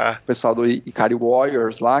 SNK. O pessoal do Ikari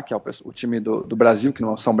Warriors lá, que é o time do Brasil, que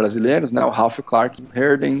não são brasileiros, né? O Ralph Clark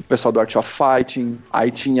Herden, o pessoal do Art of Fighting.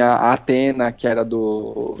 Aí tinha a Athena, que era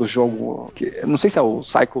do jogo, não sei se é o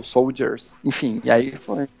Psycho Soldiers, enfim, e aí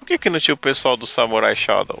foi. Por que não tinha o pessoal do Samurai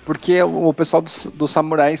Shodown? Porque o pessoal dos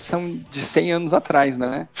samurais são de 100 anos atrás,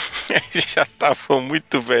 né? Eles já estavam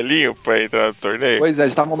muito velhinhos pra entrar no torneio. Pois é,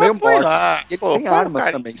 eles estavam Mas meio põe mortos. lá. E eles Pô, têm põe o armas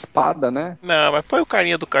carinha. também, espada, né? Não, mas põe o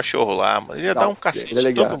carinha do cachorro lá, mano. Ele ia dar um Ele é cacete em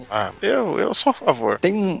legal. todo mundo. Ah, eu sou a favor.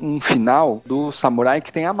 Tem um final do samurai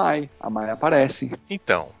que tem a Mai. A Mai aparece.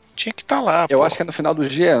 Então, tinha que estar lá, Eu pô. acho que é no final do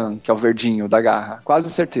Jean, que é o verdinho da garra.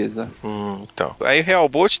 Quase certeza. Então. Aí Real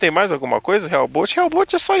Bolt tem mais alguma coisa? Real Bolt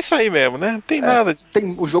é só isso aí mesmo, né? Não tem nada de...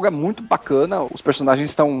 O jogo é muito bacana, os personagens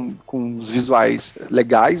estão com os visuais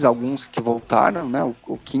legais, alguns que voltaram, né?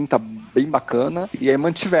 O Kim tá bem bacana, e aí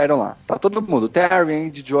mantiveram lá. Tá todo mundo, Terry,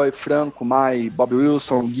 Andy, Joy, Franco, Mai, Bob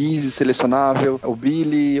Wilson, Gizzy selecionável, o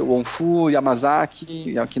Billy, o Onfu,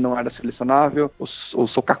 Yamazaki, que não era selecionável, o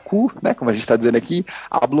Sokaku, né? Como a gente tá dizendo aqui,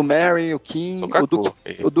 a Blue Mary, o Kim, Sokaku,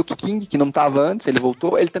 o Duke King, que não tava antes, ele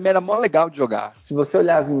voltou, ele também era mó legal de jogar. Se você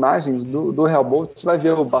olhar as imagens do Hellbolt, você vai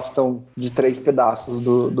ver o bastão de 3 pedaços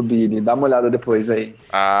do Billy. Dá uma olhada depois aí.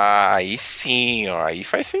 Ah, aí sim, ó. Aí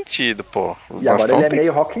faz sentido, pô. E agora ele é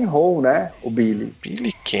meio rock and roll, né? O Billy.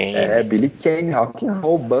 Billy Kane. É, Billy Kane, rock and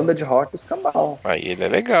roll, banda de rock escambau. Aí ele é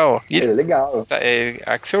legal. E Ele é legal. é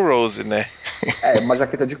Axl Rose, né? É, uma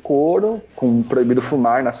jaqueta de couro, com proibido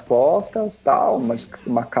fumar nas costas, tal,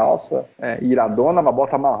 uma calça iradona, uma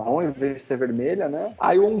bota marrom em vez de ser vermelha, né?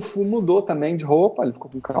 Aí o Onfu mudou também de roupa, ele ficou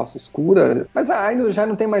com calça escura, mas aí já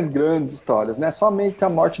não tem mais grandes histórias, né? Só meio que a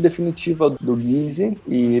morte definitiva do Gizzy,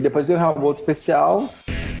 e depois veio o Hellbolt especial.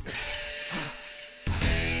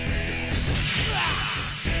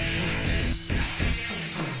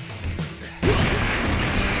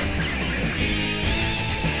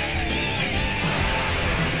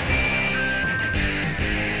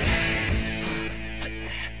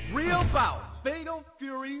 Real Bout Fatal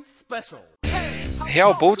Fury Special.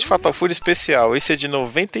 Real Bolt Fatal Fury Especial. Esse é de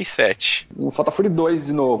 97. O Fatal Fury 2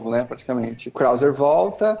 de novo, né, praticamente. O Krauser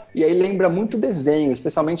volta, e aí lembra muito desenho,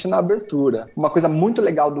 especialmente na abertura. Uma coisa muito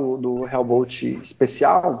legal do Hellbolt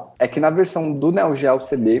especial é que na versão do Neo Geo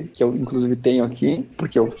CD, que eu inclusive tenho aqui,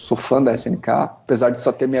 porque eu sou fã da SNK, apesar de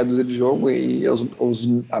só ter meia dúzia de jogo, e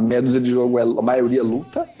a meia dúzia de jogo a maioria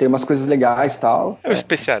luta, tem umas coisas legais e tal. É um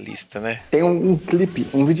especialista, né? Tem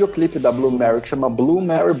um videoclipe da Blue Mary que chama Blue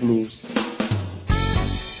Mary Blues.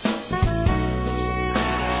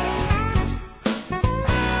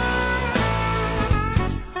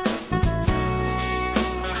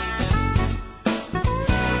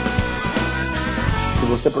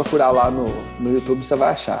 Se você procurar lá no YouTube, você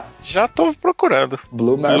vai achar. Já tô procurando.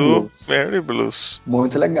 Blue Mary Blues. Mary Blues.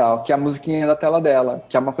 Muito legal. Que é a musiquinha da tela dela.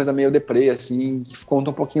 Que é uma coisa meio deprê, assim, que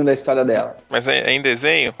conta um pouquinho da história dela. Mas é em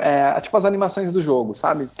desenho? É tipo as animações do jogo,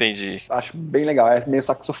 sabe? Entendi. Acho bem legal. É meio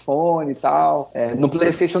saxofone e tal. No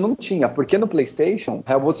PlayStation não tinha. Porque no PlayStation,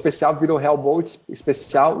 Hellbolt Especial virou Hellbolt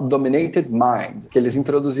Especial Dominated Mind. Que eles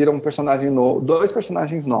introduziram dois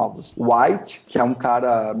personagens novos. White, que é um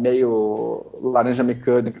cara meio laranja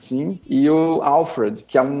mecânica, assim. E o Alfred,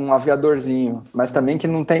 que é um aviadorzinho. Mas também que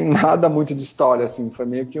não tem nada muito de história, assim. Foi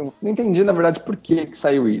meio que Não entendi, na verdade, por que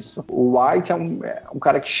saiu isso. O White é um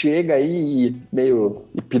cara que chega aí e meio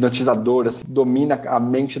hipnotizador, assim, domina a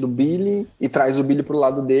mente do Billy e traz o Billy pro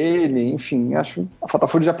lado dele. Enfim, acho a Fatal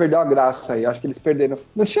Fury já perdeu a graça aí. Acho que eles perderam.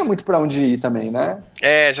 Não tinha muito pra onde ir também, né?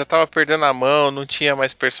 Já tava perdendo a mão, não tinha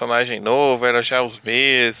mais personagem novo, era já os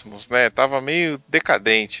mesmos, né? Tava meio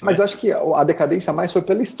decadente, né? Mas eu acho que a decadência mais foi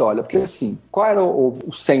pela história, porque assim, qual era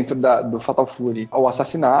o centro do Fatal Fury? O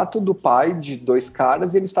assassinato do pai de dois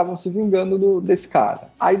caras e eles estavam se vingando desse cara.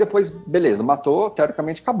 Aí depois, beleza, matou,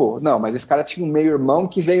 teoricamente acabou. Não, mas esse cara tinha um meio-irmão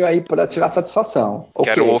que veio aí pra tirar satisfação. Que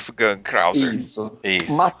era o Wolfgang Krauser. Isso.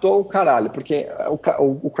 Matou o caralho, porque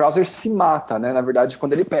o Krauser se mata, né, na verdade,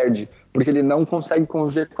 quando ele perde. Porque ele não consegue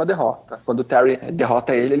conviver com a derrota. Quando o Terry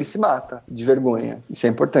derrota ele se mata, de vergonha. Isso é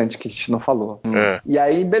importante, que a gente não falou. E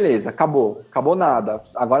aí, beleza, acabou. Acabou nada.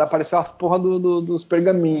 Agora apareceu as porra dos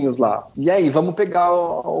pergaminhos lá. E aí, vamos pegar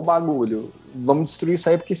o bagulho. vamos destruir isso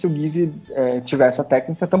aí, porque se o Gizzy tiver essa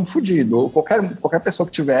técnica, tamo fudido. Ou qualquer pessoa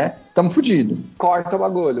que tiver, tamo fudido. Corta o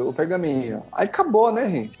bagulho, o pergaminho. Aí acabou, né,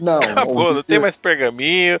 gente? Não, o Acabou, não tem Gizzy... mais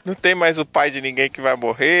pergaminho, não tem mais o pai de ninguém que vai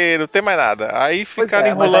morrer, não tem mais nada. Aí Pois ficaram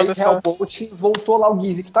é, mas aí enrolando essa... Hellbolt voltou lá o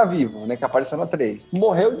Gizzy que tá vivo, né? Que apareceu na 3.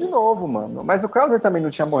 Morreu de novo, mano. Mas o Crowder também não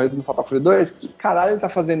tinha morrido no Fatal Fury 2? Que caralho ele tá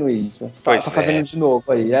fazendo isso? Tá Pois fazendo é. de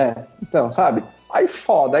novo aí, Então, sabe? Aí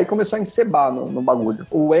foda, aí começou a encebar no bagulho.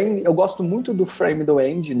 O Andy, eu gosto muito do frame do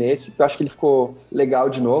Andy nesse, que eu acho que ele ficou legal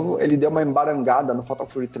de novo. Ele deu uma embarangada no Fatal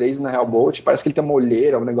Fury 3 e na Hellbolt. Parece que ele tem uma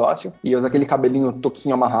olheira, um negócio, e usa aquele cabelinho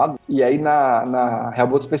toquinho amarrado. E aí na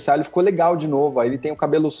Hellbolt especial ele ficou legal de novo. Aí ele tem o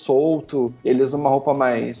cabelo solto, ele usa uma roupa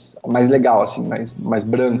mais legal, assim, mais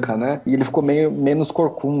branca, né? E ele ficou menos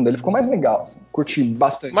corcunda, ele ficou mais legal, assim. Curti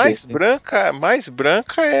bastante ele. Mais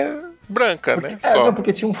branca é branca, né? Não, Só.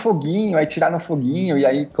 porque tinha um foguinho, aí tiraram o foguinho e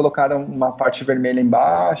aí colocaram uma parte vermelha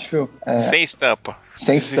embaixo, Sem estampa.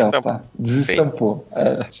 sem Desestampou. estampa, desestampou.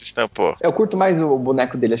 Desestampou. Eu curto mais o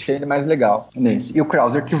boneco dele, achei ele mais legal nesse. E o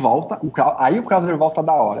Krauser que volta, aí o Krauser volta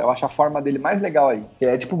da hora. Eu acho a forma dele mais legal aí.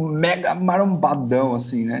 Ele é tipo mega marombadão,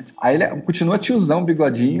 assim, né? Aí ele continua tiozão,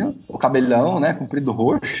 bigodinho, o cabelão, né? Comprido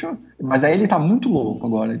roxo. Mas aí ele tá muito louco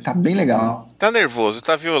agora, ele tá bem legal. Tá nervoso,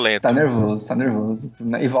 tá Tá violento. nervoso, tá nervoso.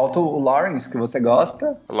 E volta o Lawrence, que você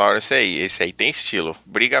gosta. Lawrence aí, esse aí tem estilo.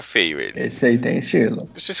 Briga feio ele. Esse aí tem estilo.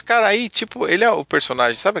 Esse cara aí, tipo, ele é o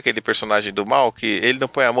personagem, sabe aquele personagem do mal que ele não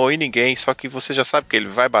põe a mão em ninguém, só que você já sabe que ele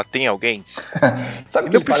vai bater em alguém? Sabe o E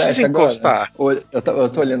que não ele precisa parece agora? encostar. Eu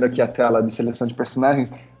tô olhando aqui a tela de seleção de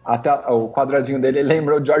personagens. O quadradinho dele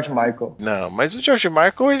lembra o George Michael. Não, mas o George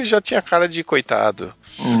Michael, ele já tinha cara de coitado.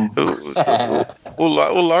 Hum.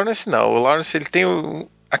 O Lawrence não, o Lawrence ele tem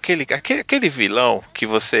aquele vilão que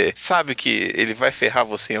você sabe que ele vai ferrar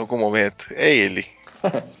você em algum momento. É ele.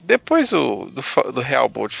 Depois do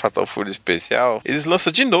Hellbolt Fatal Fury especial, eles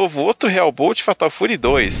lançam de novo outro Hellbolt Fatal Fury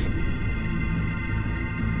 2.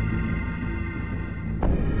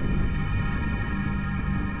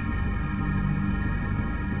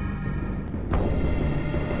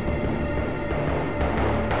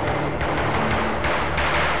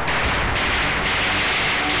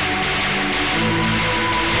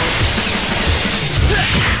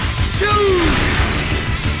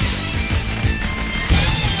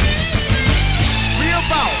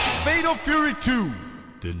 Reabout Fatal Fury 2.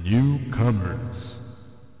 The Newcomers.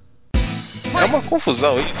 É uma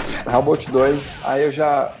confusão isso. Hellbolt 2,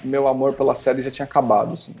 meu amor pela série já tinha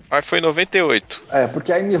acabado, assim. Mas foi em 98.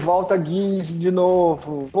 Porque aí me volta Gizzy de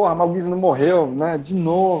novo. Porra, mas o Gizzy não morreu, né? De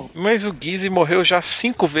novo. Mas o Gizzy morreu já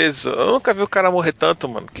 5 vezes. Eu nunca vi o cara morrer tanto,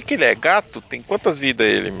 mano. O que ele é? Gato? Tem quantas vidas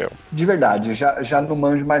ele, meu? De verdade, eu já não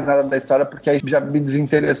manjo mais nada da história porque aí já me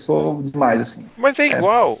desinteressou demais, assim. Mas é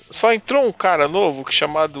igual. Só entrou um cara novo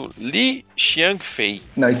chamado Li Xiangfei.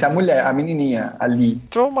 Não, isso é a mulher, a menininha, ali.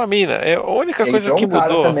 Entrou uma mina. É a única E coisa entrou que um cara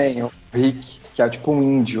mudou. também, o Rick, que é tipo um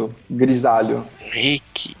índio, grisalho.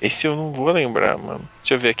 Rick. Esse eu não vou lembrar, mano.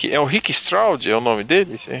 Deixa eu ver aqui. É o Rick Stroud? É o nome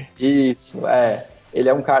dele? Esse aí? Isso, é. Ele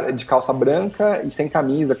é um cara de calça branca e sem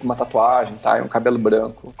camisa, com uma tatuagem, tá? E um cabelo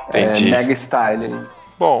branco. Entendi. Mega style.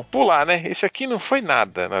 Bom, pular, né? Esse aqui não foi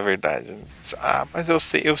nada, na verdade. Ah, mas eu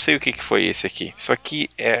sei o que foi esse aqui. Isso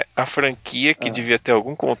aqui é a franquia que devia ter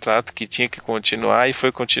algum contrato que tinha que continuar e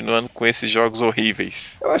foi continuando com esses jogos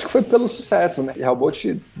horríveis. Eu acho que foi pelo sucesso, né?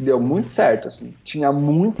 Hellbolt deu muito certo, assim. Tinha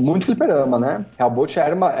muito fliperama, né? Hellbolt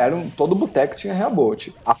todo boteco tinha Hellbolt.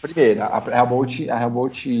 A primeira,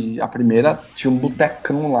 a primeira tinha um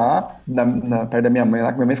botecão lá, perto da minha mãe, lá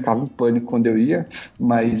que minha mãe ficava em pânico quando eu ia,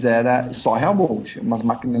 mas era só Hellbolt. Umas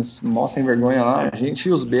máquinas mó sem vergonha lá, a gente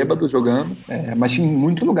e os bêbados jogando. Mas tinha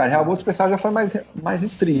muito lugar. Hellbolt especial já foi mais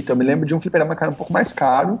restrito. Eu me lembro de um fliperama que era um pouco mais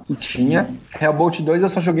caro, que tinha. Hellbolt 2 eu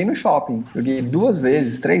só joguei no shopping. Joguei 2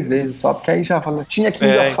 vezes, 3 vezes só, porque aí já falou. Tinha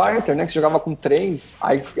King of Então. Fighter, né? Que você jogava com 3,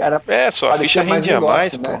 aí Só a ficha parecia mais rendia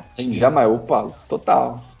mais, negócio, pô. né? Rendia mais, opa,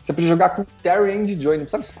 total. Você podia jogar com Terry, Andy e Joy, não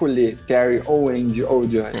precisava escolher Terry ou Andy ou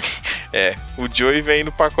Joy. O Joey vem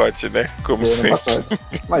no pacote, né? Como Veio no sempre.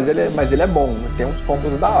 pacote. Mas ele é bom, tem uns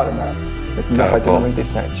combos da hora, né? King of Tá Fighter bom.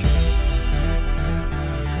 97.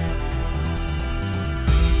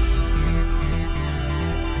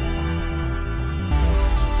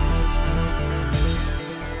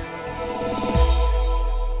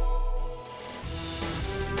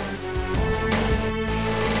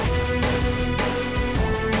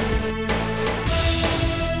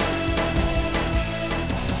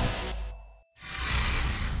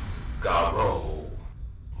 Garo,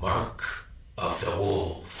 Mark of the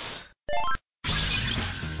Wolves.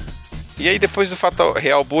 E aí depois do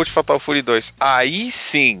Real Bolt Fatal Fury 2, aí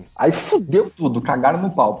sim. Aí fudeu tudo, cagaram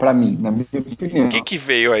no pau, pra mim, na minha opinião. O que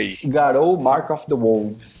veio aí? Garou Mark of the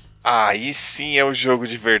Wolves. Aí sim é o jogo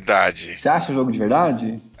de verdade. Você acha o jogo de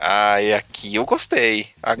verdade? Ah, e aqui eu gostei.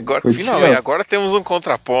 Agora, Curtiu? finalmente, agora temos um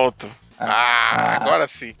contraponto. Agora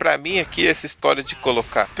sim. Pra mim aqui, essa história de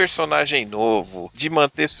colocar personagem novo, de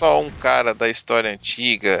manter só um cara da história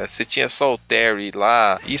antiga, você tinha só o Terry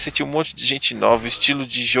lá, e você tinha um monte de gente nova, estilo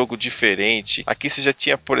de jogo diferente. Aqui você já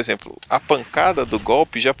tinha, por exemplo, a pancada do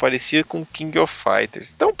golpe já parecia com King of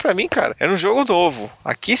Fighters. Então, pra mim, cara, era um jogo novo.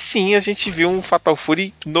 Aqui sim a gente viu um Fatal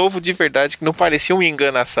Fury novo de verdade, que não parecia uma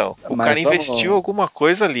enganação. O cara investiu alguma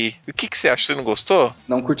coisa ali. O que você acha? Você não gostou?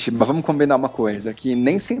 Não curti, mas vamos combinar uma coisa, que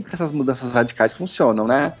nem sempre essas mudanças radicais funcionam,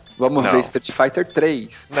 né? Vamos ver Street Fighter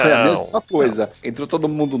 3. Foi a mesma coisa. Entrou todo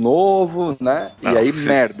mundo novo, né? E aí,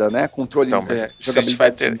 merda, né? Controle,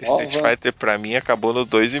 jogabilidade Street Fighter pra mim acabou no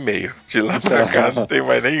 2,5. De lá pra cá não tem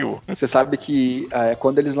mais nenhum. Você sabe que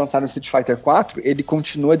quando eles lançaram Street Fighter 4, ele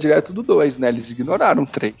continua direto do 2, né? Eles ignoraram o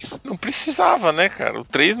 3. Não precisava, né, cara? O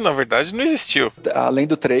 3, na verdade, não existiu. Além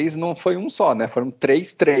do 3, não foi um só, né? Foram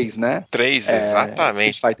 3, né? 3,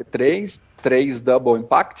 exatamente. Street Fighter 3 Double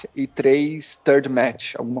Impact e 3 Third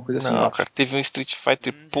Match, alguma coisa assim. Não, cara, teve um Street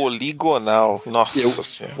Fighter poligonal. Nossa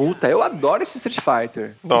senhora. Puta, eu adoro esse Street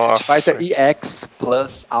Fighter. Nossa. Street Fighter EX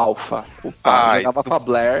Plus Alpha. Opa, jogava com a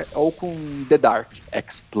Blair ou com The Dark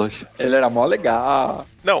X Plus. Ele era mó legal.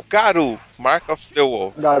 Não, Garou, Mark of the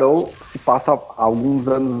Wolf. Garou se passa alguns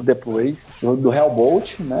anos depois do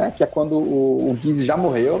Hellbolt, né? Que é quando o Gizzy já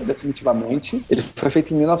morreu, definitivamente. Ele foi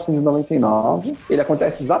feito em 1999. Ele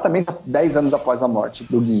acontece exatamente 10 anos após a morte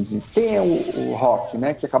do Gizzy. Quem é o Rock,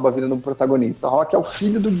 né? Que acaba virando o protagonista. O Rock é o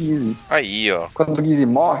filho do Gizzy. Aí, ó. Quando o Gizzy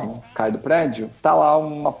morre, cai do prédio, tá lá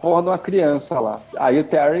uma porra de uma criança lá. Aí o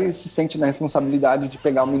Terry se sente na responsabilidade de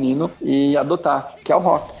pegar o menino e adotar, que é o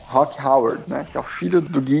Rock Howard, né? Que é o filho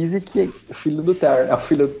do Gizzy, que é o filho do Terry. É o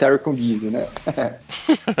filho do Terry com o Gizzy, né?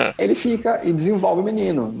 Ele fica e desenvolve o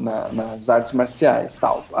menino nas artes marciais,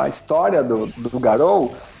 tal. A história do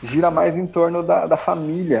Garou gira mais em torno da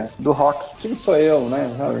família do Rock. Quem sou eu,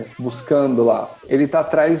 né? Buscando lá. Ele tá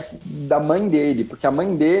atrás da mãe dele, porque a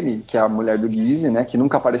mãe dele, que é a mulher do Gizzy, né? Que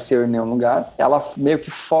nunca apareceu em nenhum lugar, ela meio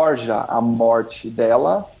que forja a morte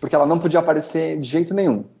dela, porque ela não podia aparecer de jeito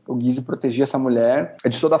nenhum. O Gizzy protegia essa mulher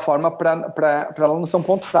de toda forma pra ela não ser um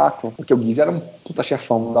ponto fraco, porque o Gizzy era um puta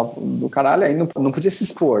chefão do caralho, aí não podia se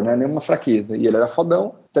expor, né? Nenhuma fraqueza. E ele era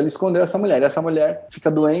fodão, então ele escondeu essa mulher. E essa mulher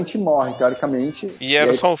fica doente e morre, teoricamente. E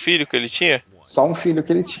era só um filho que ele tinha? Só um filho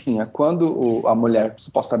que ele tinha. Quando a mulher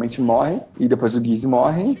supostamente morre, e depois o Gizzy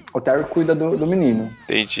morre, o Terry cuida do menino.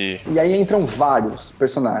 Entendi. E aí entram vários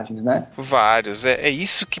personagens, né? Vários. É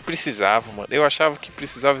isso que precisava, mano. Eu achava que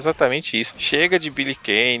precisava exatamente isso. Chega de Billy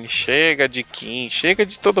Kane, chega de Kim, chega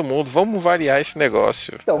de todo mundo. Vamos variar esse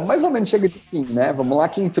negócio. Então, mais ou menos chega de Kim, né? Vamos lá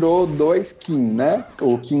que entrou 2 Kim, né?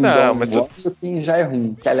 O Kim Dong-won e o Kim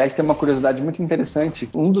Jae-hoon. Que, aliás, tem uma curiosidade muito interessante.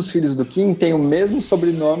 Um dos filhos do Kim tem o mesmo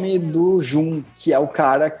sobrenome do Jun, que é o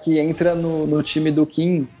cara que entra no time do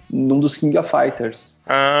Kim, num dos King of Fighters.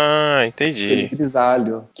 Ah, entendi. Ele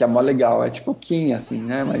grisalho, que é mó legal. É tipo o Kim, assim,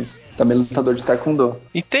 né? Mas também lutador de taekwondo.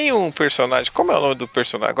 E tem um personagem, como é o nome do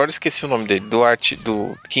personagem? Agora eu esqueci o nome dele,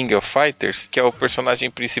 do King of Fighters, que é o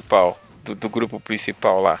personagem principal, do grupo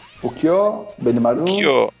principal lá. O Kyo, Benimaru.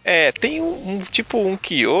 Kyo. Tem tipo um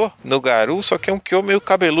Kyo no Garou, só que é um Kyo meio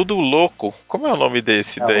cabeludo louco. Como é o nome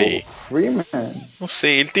desse daí? O Freeman? Não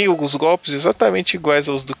sei, ele tem alguns golpes exatamente iguais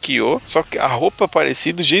aos do Kyo, só que a roupa é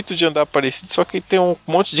parecida, o jeito de andar é parecido, só que ele tem um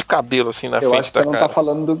monte de cabelo assim na frente da cara. Eu acho que você não tá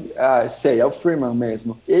falando do... sei, é o Freeman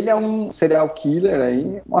mesmo. Ele é um serial killer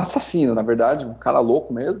aí, um assassino, na verdade, um cara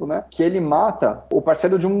louco mesmo, né? Que ele mata o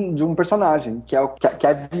parceiro de um personagem, que é o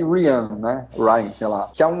Kevin Ryan, né? Ryan, sei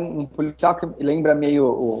lá. Que é um policial que lembra meio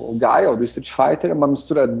o Guile do Street Fighter, uma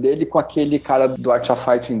mistura dele com aquele cara do Art of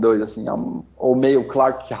Fighting 2, assim, ou meio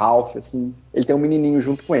Clark Ralph, assim. Ele tem um menininho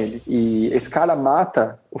junto com ele. E esse cara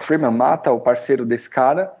o Freeman mata o parceiro desse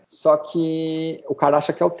cara, só que o cara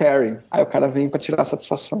acha que é o Terry. Aí o cara vem pra tirar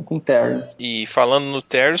satisfação com o Terry. E falando no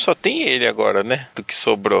Terry, só tem ele agora, né? Do que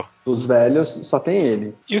sobrou. Dos velhos, só tem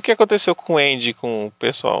ele. E o que aconteceu com o Andy, com o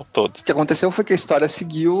pessoal todo? O que aconteceu foi que a história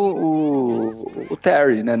seguiu o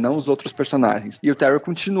Terry, né? Não os outros personagens. E o Terry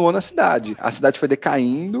continuou na cidade. A cidade foi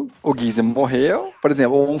decaindo, o Gizzy morreu. Por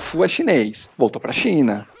exemplo, o Fu é chinês, voltou pra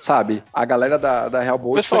China, sabe? A galera galera da Real O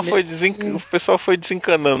Bolt pessoal, foi meio o pessoal foi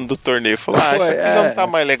desencanando do torneio. Falou, isso foi, aqui já não tá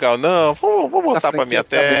mais legal, não. Vou essa voltar pra minha franquia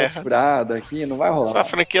tá meio terra. furada aqui, não vai Essa rolar.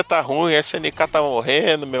 franquia tá ruim, a SNK tá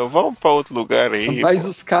morrendo, meu. Vamos pra outro lugar aí. Mas pô.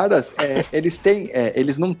 os caras,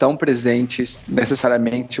 eles não estão presentes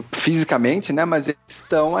necessariamente fisicamente, né? Mas eles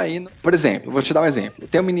estão aí. Por exemplo, vou te dar um exemplo.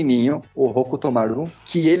 Tem um menininho, o Hokutomaru,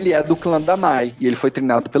 que ele é do clã da Mai e ele foi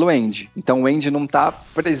treinado pelo Andy. Então o Andy não tá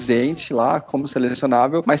presente lá como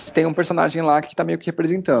selecionável, mas tem um personagem lá que tá meio que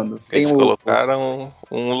representando. Tem Eles colocaram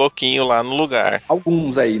um louquinho lá no lugar.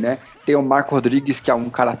 alguns aí, né? Tem o Marco Rodrigues, que é um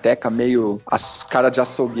karateca meio cara de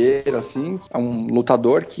açougueiro, assim. É um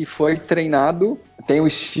lutador que foi treinado. Tem o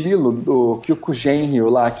estilo do Kyokugen-ryu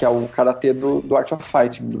lá, que é o karatê do Art of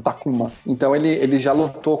Fighting, do Takuma. Então ele já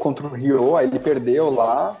lutou contra o Ryo, aí ele perdeu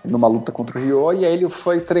lá numa luta contra o Ryo, e aí ele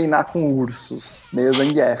foi treinar com ursos. Meio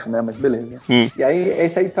Zangief, né? Mas beleza. E aí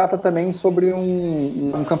esse aí trata também sobre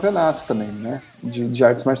um campeonato também, né? De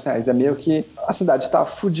artes marciais. É meio que a cidade tá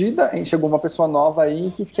fodida, chegou uma pessoa nova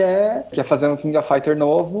aí que quer fazer um King of Fighter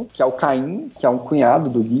novo, que é o Caim, que é um cunhado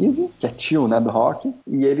do Gizzy, que é tio, né, do Rock,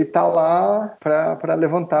 e ele tá lá pra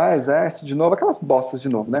levantar exército de novo, aquelas bostas de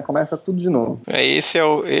novo, né? Começa tudo de novo. Esse é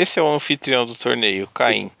o anfitrião do torneio,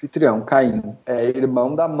 Caim. Esse anfitrião, Caim, é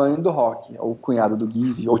irmão da mãe do Rock, ou cunhado do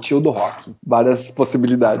Gizzy, ou tio do Rock. Várias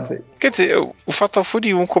possibilidades aí. Quer dizer, o Fatal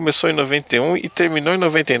Fury 1 começou em 91 e terminou em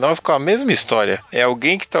 99 com a mesma história. É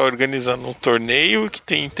alguém que tá organizando um torneio que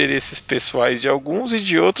tem interesses pessoais de alguns e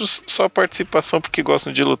de outros só participação porque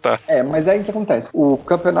gostam de lutar. Mas aí o que acontece? O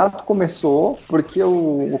campeonato começou porque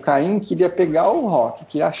o Caim queria pegar o Rock,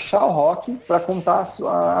 queria achar o Rock pra contar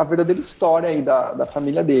a verdadeira história aí da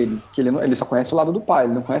família dele. Que ele só conhece o lado do pai,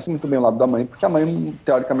 ele não conhece muito bem o lado da mãe, porque a mãe,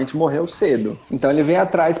 teoricamente, morreu cedo. Então ele vem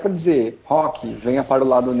atrás pra dizer: Rock, venha para o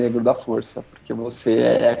lado negro da força, porque você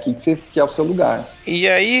é aqui que é o seu lugar. E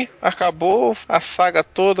aí acabou a saga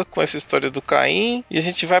toda com essa história do Caim e a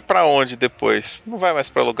gente vai pra onde depois? Não vai mais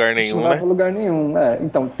pra lugar A gente nenhum, não vai né? pra lugar nenhum.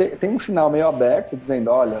 Então, tem um final meio aberto,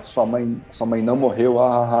 dizendo: olha, sua mãe não morreu,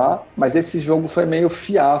 mas esse jogo foi meio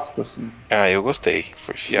fiasco, assim. Ah, eu gostei.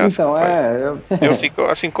 Foi Sim, fiasco, então, pai.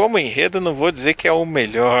 Assim como enredo, não vou dizer que é o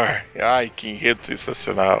melhor. Ai, que enredo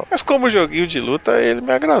sensacional. Mas como joguinho de luta, ele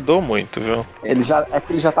me agradou muito, viu? ele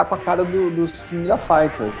já tá com a cara dos King of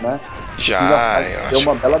Fighters, né? O King of Já, Fighters eu deu acho.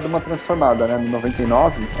 uma bela de uma transformada, né? No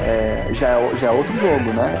 99, já é outro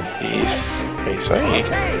jogo, né? Isso, é isso aí.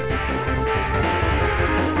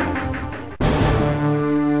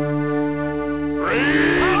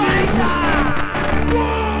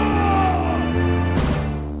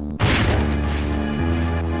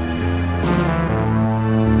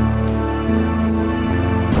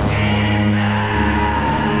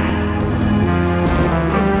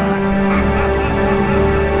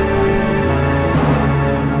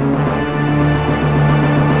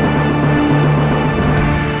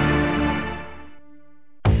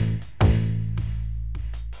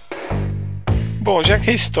 Bom, já que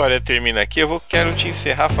a história termina aqui, quero te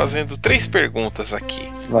encerrar fazendo 3 perguntas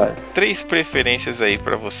aqui. Vai. 3 preferências aí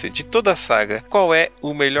pra você de toda a saga. Qual é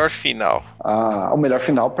o melhor final? O melhor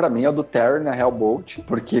final pra mim é o do Terry na Hellbolt,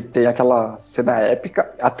 porque tem aquela cena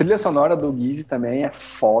épica. A trilha sonora do Gizzy também é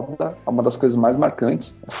foda, é uma das coisas mais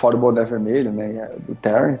marcantes. Fora o boné vermelho, né? Do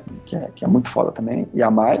Terry, que é muito foda também. E a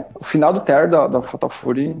Mai. O final do Terry da Fatal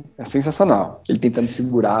Fury é sensacional. Ele tentando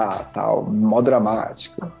segurar, tal, mó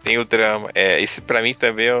dramático. Tem o drama. Esse pra mim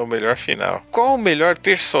também é o melhor final. Qual o melhor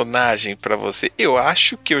personagem pra você? Eu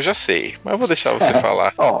acho que eu já sei, mas vou deixar você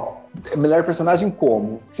falar. Melhor personagem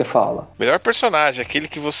como? Você fala? Melhor personagem, aquele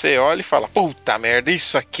que você olha e fala: puta merda,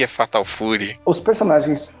 isso aqui é Fatal Fury. Os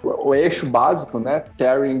personagens, o eixo básico, né?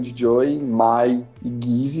 Terry and Joy, Mai e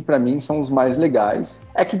Gizzy, pra mim, são os mais legais.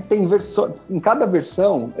 É que tem versão. Em cada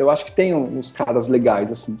versão, eu acho que tem uns caras legais,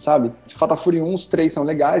 assim, sabe? De Fatal Fury 1, os 3 são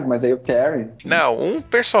legais, mas aí o Terry. Não, um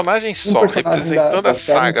personagem Um só, personagem representando a da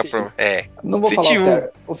série saga. inteira. É. Não vou falar City o 1. Terry.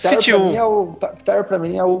 O Terry City pra 1. mim é o Terry pra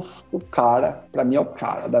mim é o cara. Pra mim é o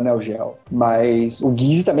cara da Neo Geo. Mas o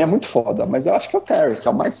Gizzy também é muito foda. Mas eu acho que é o Terry, que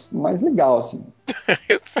é o mais legal, assim.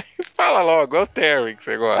 Fala logo, é o Terry que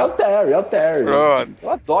você É o gosta. Terry, é o Terry. Pronto. Eu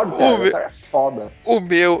adoro o O Terry. O meu, Terry é foda. o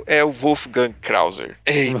meu é o Wolfgang Krauser.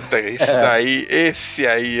 Eita, esse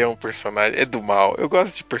aí é um personagem, é do mal. Eu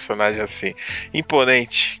gosto de personagem assim,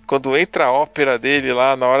 imponente. Quando entra a ópera dele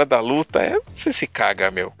lá na hora da luta, você se caga,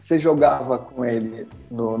 meu. Você jogava com ele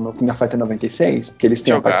no King of Fighters 96? Porque eles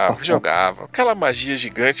têm a participação. Jogava. Aquela magia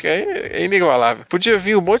gigante é inigualável. Podia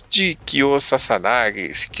vir um monte de Kyo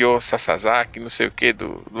Sasaki, não sei sei o que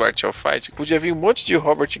do Art of Fight, podia vir um monte de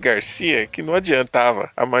Robert Garcia que não adiantava.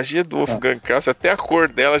 A magia do Wolfgang Krauss, até a cor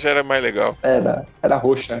dela já era mais legal. Era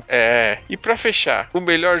roxa. E pra fechar, o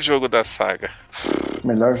melhor jogo da saga.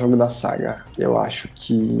 Melhor jogo da saga. Eu acho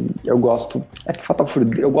que eu gosto. É que Fatal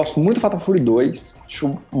Fury. Eu gosto muito do Fatal Fury 2.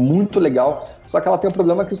 Acho muito legal. Só que ela tem um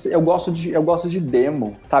problema que eu gosto de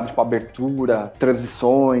demo, sabe? Tipo, abertura,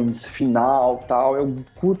 transições, final, tal. Eu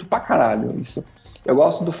curto pra caralho isso. Eu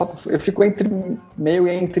gosto do Fatal Fury. Eu fico meio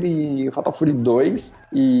entre Fatal Fury 2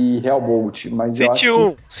 e Hellbolt, mas eu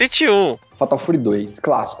acho que City 1. Fatal Fury 2,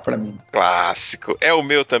 clássico pra mim. Clássico. É o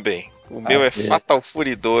meu também. O meu é Fatal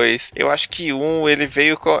Fury 2. Eu acho que o 1 ele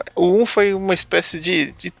veio com. O 1 foi uma espécie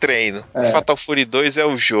de treino. O Fatal Fury 2 é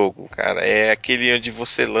o jogo, cara. É aquele onde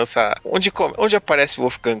você lança. Onde aparece o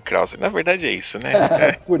Wolfgang Krauss. Na verdade é isso, né?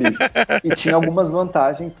 Por isso. E tinha algumas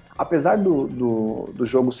vantagens. Apesar do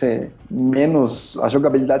jogo ser menos. A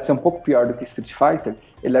jogabilidade ser um pouco pior do que Street Fighter,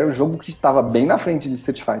 ele era um jogo que estava bem na frente de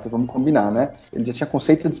Street Fighter, vamos combinar, né? Ele já tinha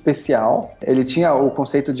conceito de especial, ele tinha o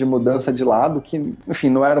conceito de mudança de lado, que,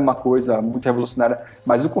 enfim, não era uma coisa muito revolucionária,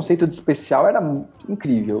 mas o conceito de especial era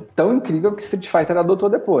incrível. Tão incrível que Street Fighter adotou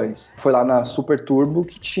depois. Foi lá na Super Turbo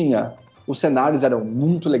que tinha. Os cenários eram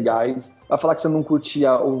muito legais. Vai falar que você não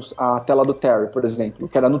curtia a tela do Terry, por exemplo,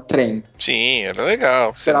 que era no trem. Sim, era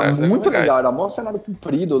legal. Era muito legal, era um cenário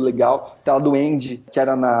comprido, legal. Tela do Andy, que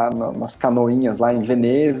era nas canoinhas lá em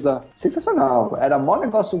Veneza. Sensacional. Era mó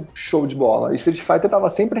negócio show de bola. E Street Fighter tava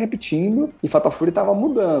sempre repetindo e Fatal Fury tava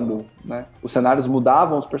mudando, né? Os cenários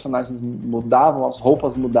mudavam, os personagens mudavam, as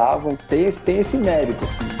roupas mudavam. Tem esse mérito,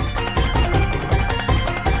 assim.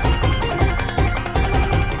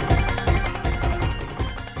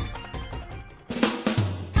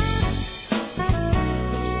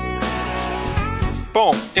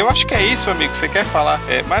 Bom, eu acho que é isso, amigo. Você quer falar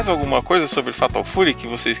mais alguma coisa sobre Fatal Fury que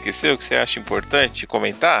você esqueceu, que você acha importante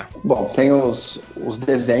comentar? Bom, tem os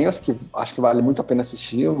desenhos que acho que vale muito a pena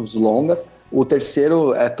assistir, os longas. O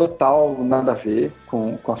terceiro é total nada a ver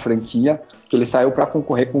com a franquia, que ele saiu para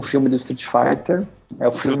concorrer com o filme do Street Fighter. É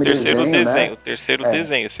o filme desenho, né? O terceiro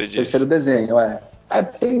desenho, você disse. Terceiro desenho,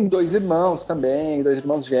 tem dois irmãos também, dois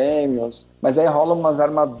irmãos gêmeos, mas aí rolam umas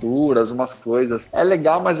armaduras, umas coisas. É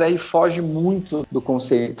legal, mas aí foge muito do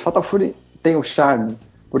conceito. Fatal Fury tem o charme,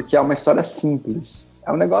 porque é uma história simples.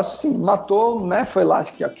 É um negócio assim, matou, né? Foi lá,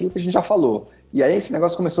 acho que aquilo que a gente já falou. E aí esse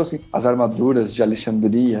negócio começou assim, as armaduras de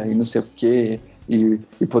Alexandria e não sei o quê, e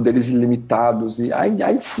poderes ilimitados, e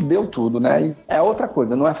aí fudeu tudo, né? E é outra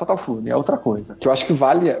coisa, não é Fatal Fury, é outra coisa. Que eu acho que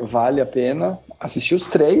vale a pena assistir os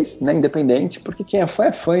três, né? Independente, porque quem é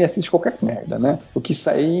fã e assiste qualquer merda, né? O que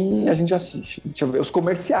sair, a gente assiste. Deixa eu ver, os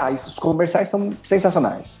comerciais são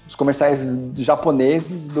sensacionais. Os comerciais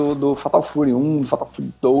japoneses do Fatal Fury 1, do Fatal Fury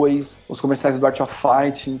 2, os comerciais do Art of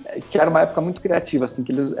Fight, que era uma época muito criativa, assim,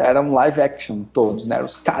 que eles eram live action todos, né?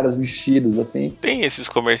 Os caras vestidos, assim. Tem esses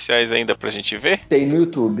comerciais ainda pra gente ver? Tem no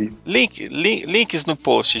YouTube. Links no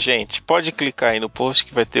post, gente. Pode clicar aí no post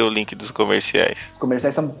que vai ter o link dos comerciais. Os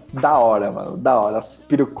comerciais são da hora, mano. Da hora. As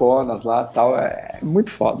peruconas lá e tal. É muito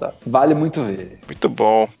foda. Vale muito ver. Muito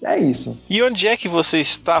bom. É isso. E onde é que você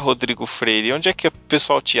está, Rodrigo Freire? Onde é que o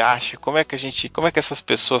pessoal te acha? Como é que essas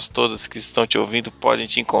pessoas todas que estão te ouvindo podem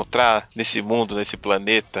te encontrar nesse mundo, nesse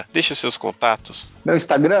planeta? Deixa os seus contatos. Meu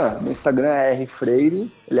Instagram é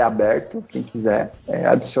rfreire, ele é aberto, quem quiser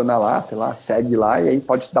adicionar lá, sei lá, segue lá e aí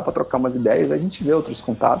pode dar pra trocar umas ideias, a gente vê outros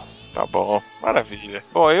contatos. Tá bom, maravilha.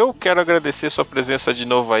 Bom, eu quero agradecer sua presença de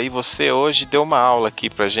novo aí. Você hoje deu uma aula aqui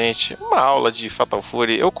pra gente, uma aula de Fatal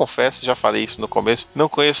Fury. Eu confesso, já falei isso no começo, não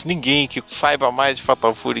conheço ninguém que saiba mais de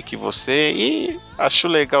Fatal Fury que você e acho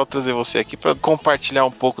legal trazer você aqui pra compartilhar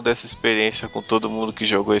um pouco dessa experiência com todo mundo que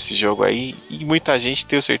jogou esse jogo aí e muita gente,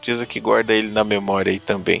 tenho certeza, que guarda ele na memória aí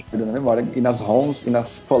também. Na memória, e nas ROMs e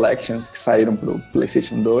nas collections que saíram pro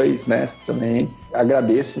PlayStation 2, né, também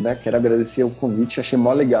agradeço, né, quero agradecer o convite, achei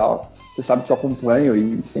mó legal. Você sabe que eu acompanho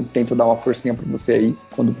e sempre tento dar uma forcinha pra você aí,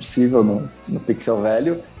 quando possível, no Pixel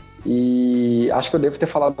Velho. E acho que eu devo ter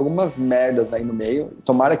falado algumas merdas aí no meio.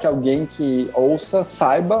 Tomara que alguém que ouça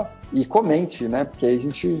saiba e comente, né? Porque aí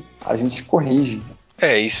a gente corrige.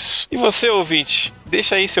 É isso. E você, ouvinte,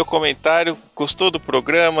 deixa aí seu comentário. Gostou do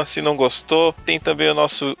programa? Se não gostou, tem também o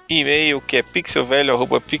nosso e-mail, que é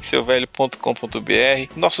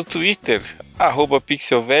pixelvelho@pixelvelho.com.br, nosso Twitter,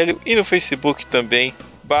 @pixelvelho, e no Facebook também,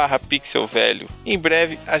 /pixelvelho. Em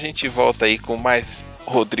breve a gente volta aí com mais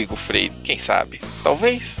Rodrigo Freire, quem sabe?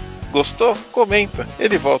 Talvez. Gostou? Comenta.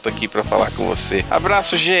 Ele volta aqui pra falar com você.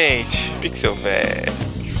 Abraço, gente. Pixel Velho.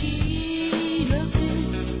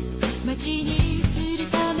 街に映る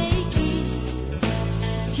ため息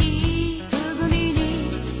人混み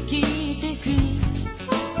に消えてく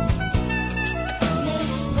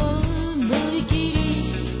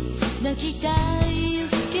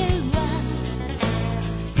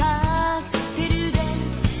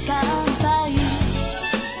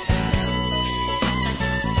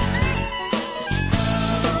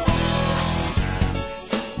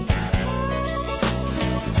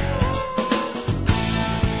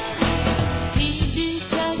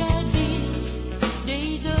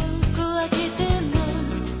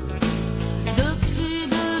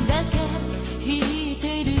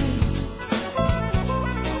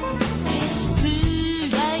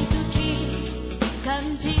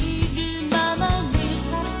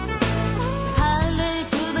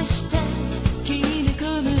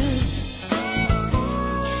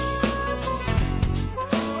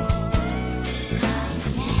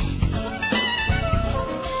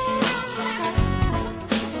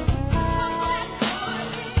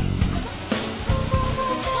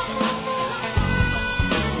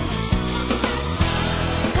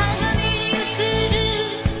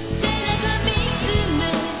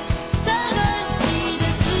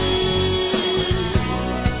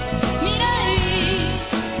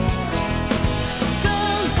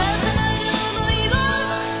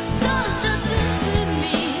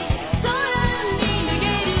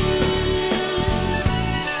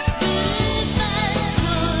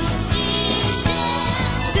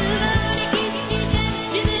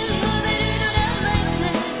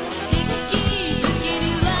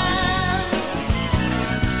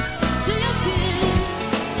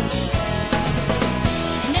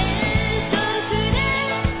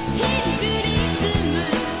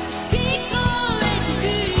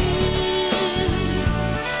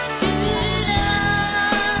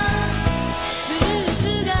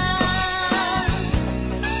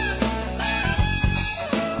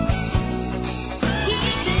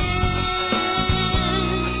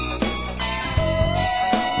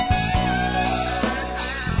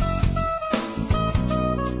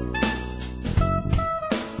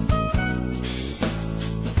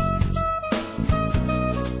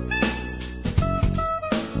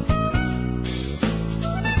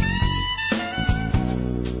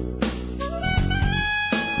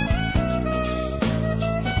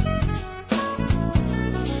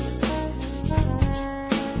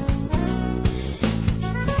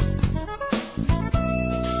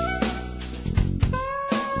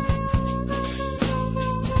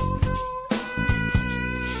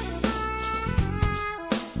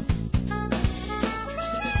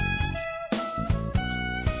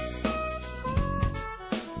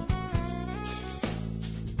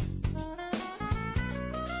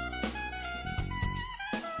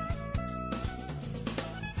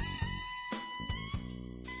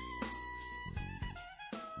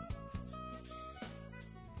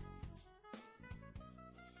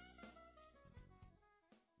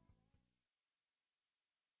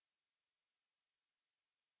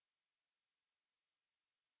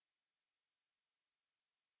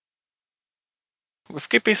eu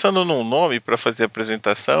fiquei pensando num nome para fazer a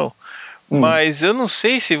apresentação, mas eu não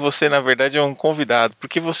sei se você, na verdade, é um convidado,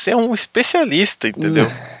 porque você é um especialista, entendeu?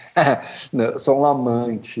 Não, eu sou um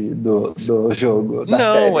amante do jogo, da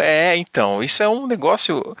Não, série. então, isso é um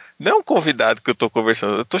negócio, não é um convidado que eu tô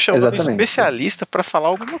conversando, eu tô chamando um Exatamente. especialista para falar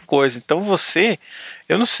alguma coisa. Então você,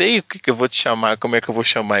 eu não sei o que que eu vou te chamar, como é que eu vou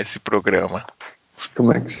chamar esse programa.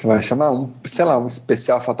 Como é que você vai chamar? Sei lá, um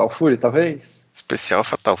especial Fatal Fury, talvez? Especial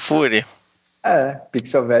Fatal Fury? É,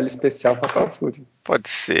 Pixel Velho especial Fatal Fury. Pode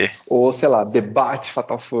ser. Ou, sei lá, debate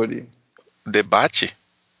Fatal Fury. Debate?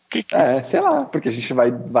 É, sei lá, porque a gente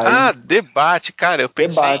vai Ah, debate, cara, eu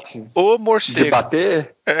pensei debate. o morcego.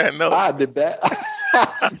 Debater? Não, Ah, debate.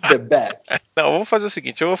 Debate. não, vamos fazer o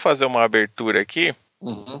seguinte, eu vou fazer uma abertura aqui,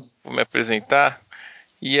 Uhum. vou me apresentar,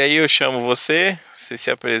 e aí eu chamo você, você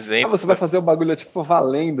se Ah, você vai apresenta. fazer o bagulho tipo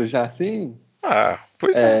valendo já assim? Ah,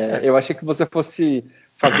 pois É, é. eu achei que você fosse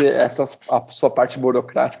fazer a sua parte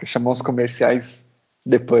burocrática, chamar os comerciais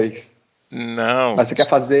depois. Não, Mas você quer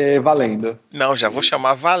fazer valendo. não, já vou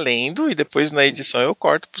chamar valendo e depois na edição eu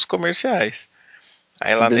corto pros comerciais.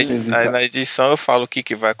 Aí lá Beleza, aí então. na edição eu falo o que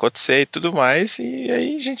que vai acontecer e tudo mais, e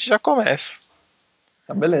aí a gente já começa.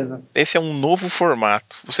 Tá, beleza. Esse é um novo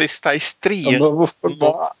formato. Você está É um estreando novo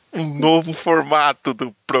formato. um novo formato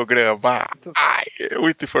do programa. Ai, é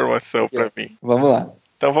muita informação pra mim. Vamos lá.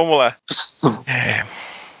 Então vamos lá.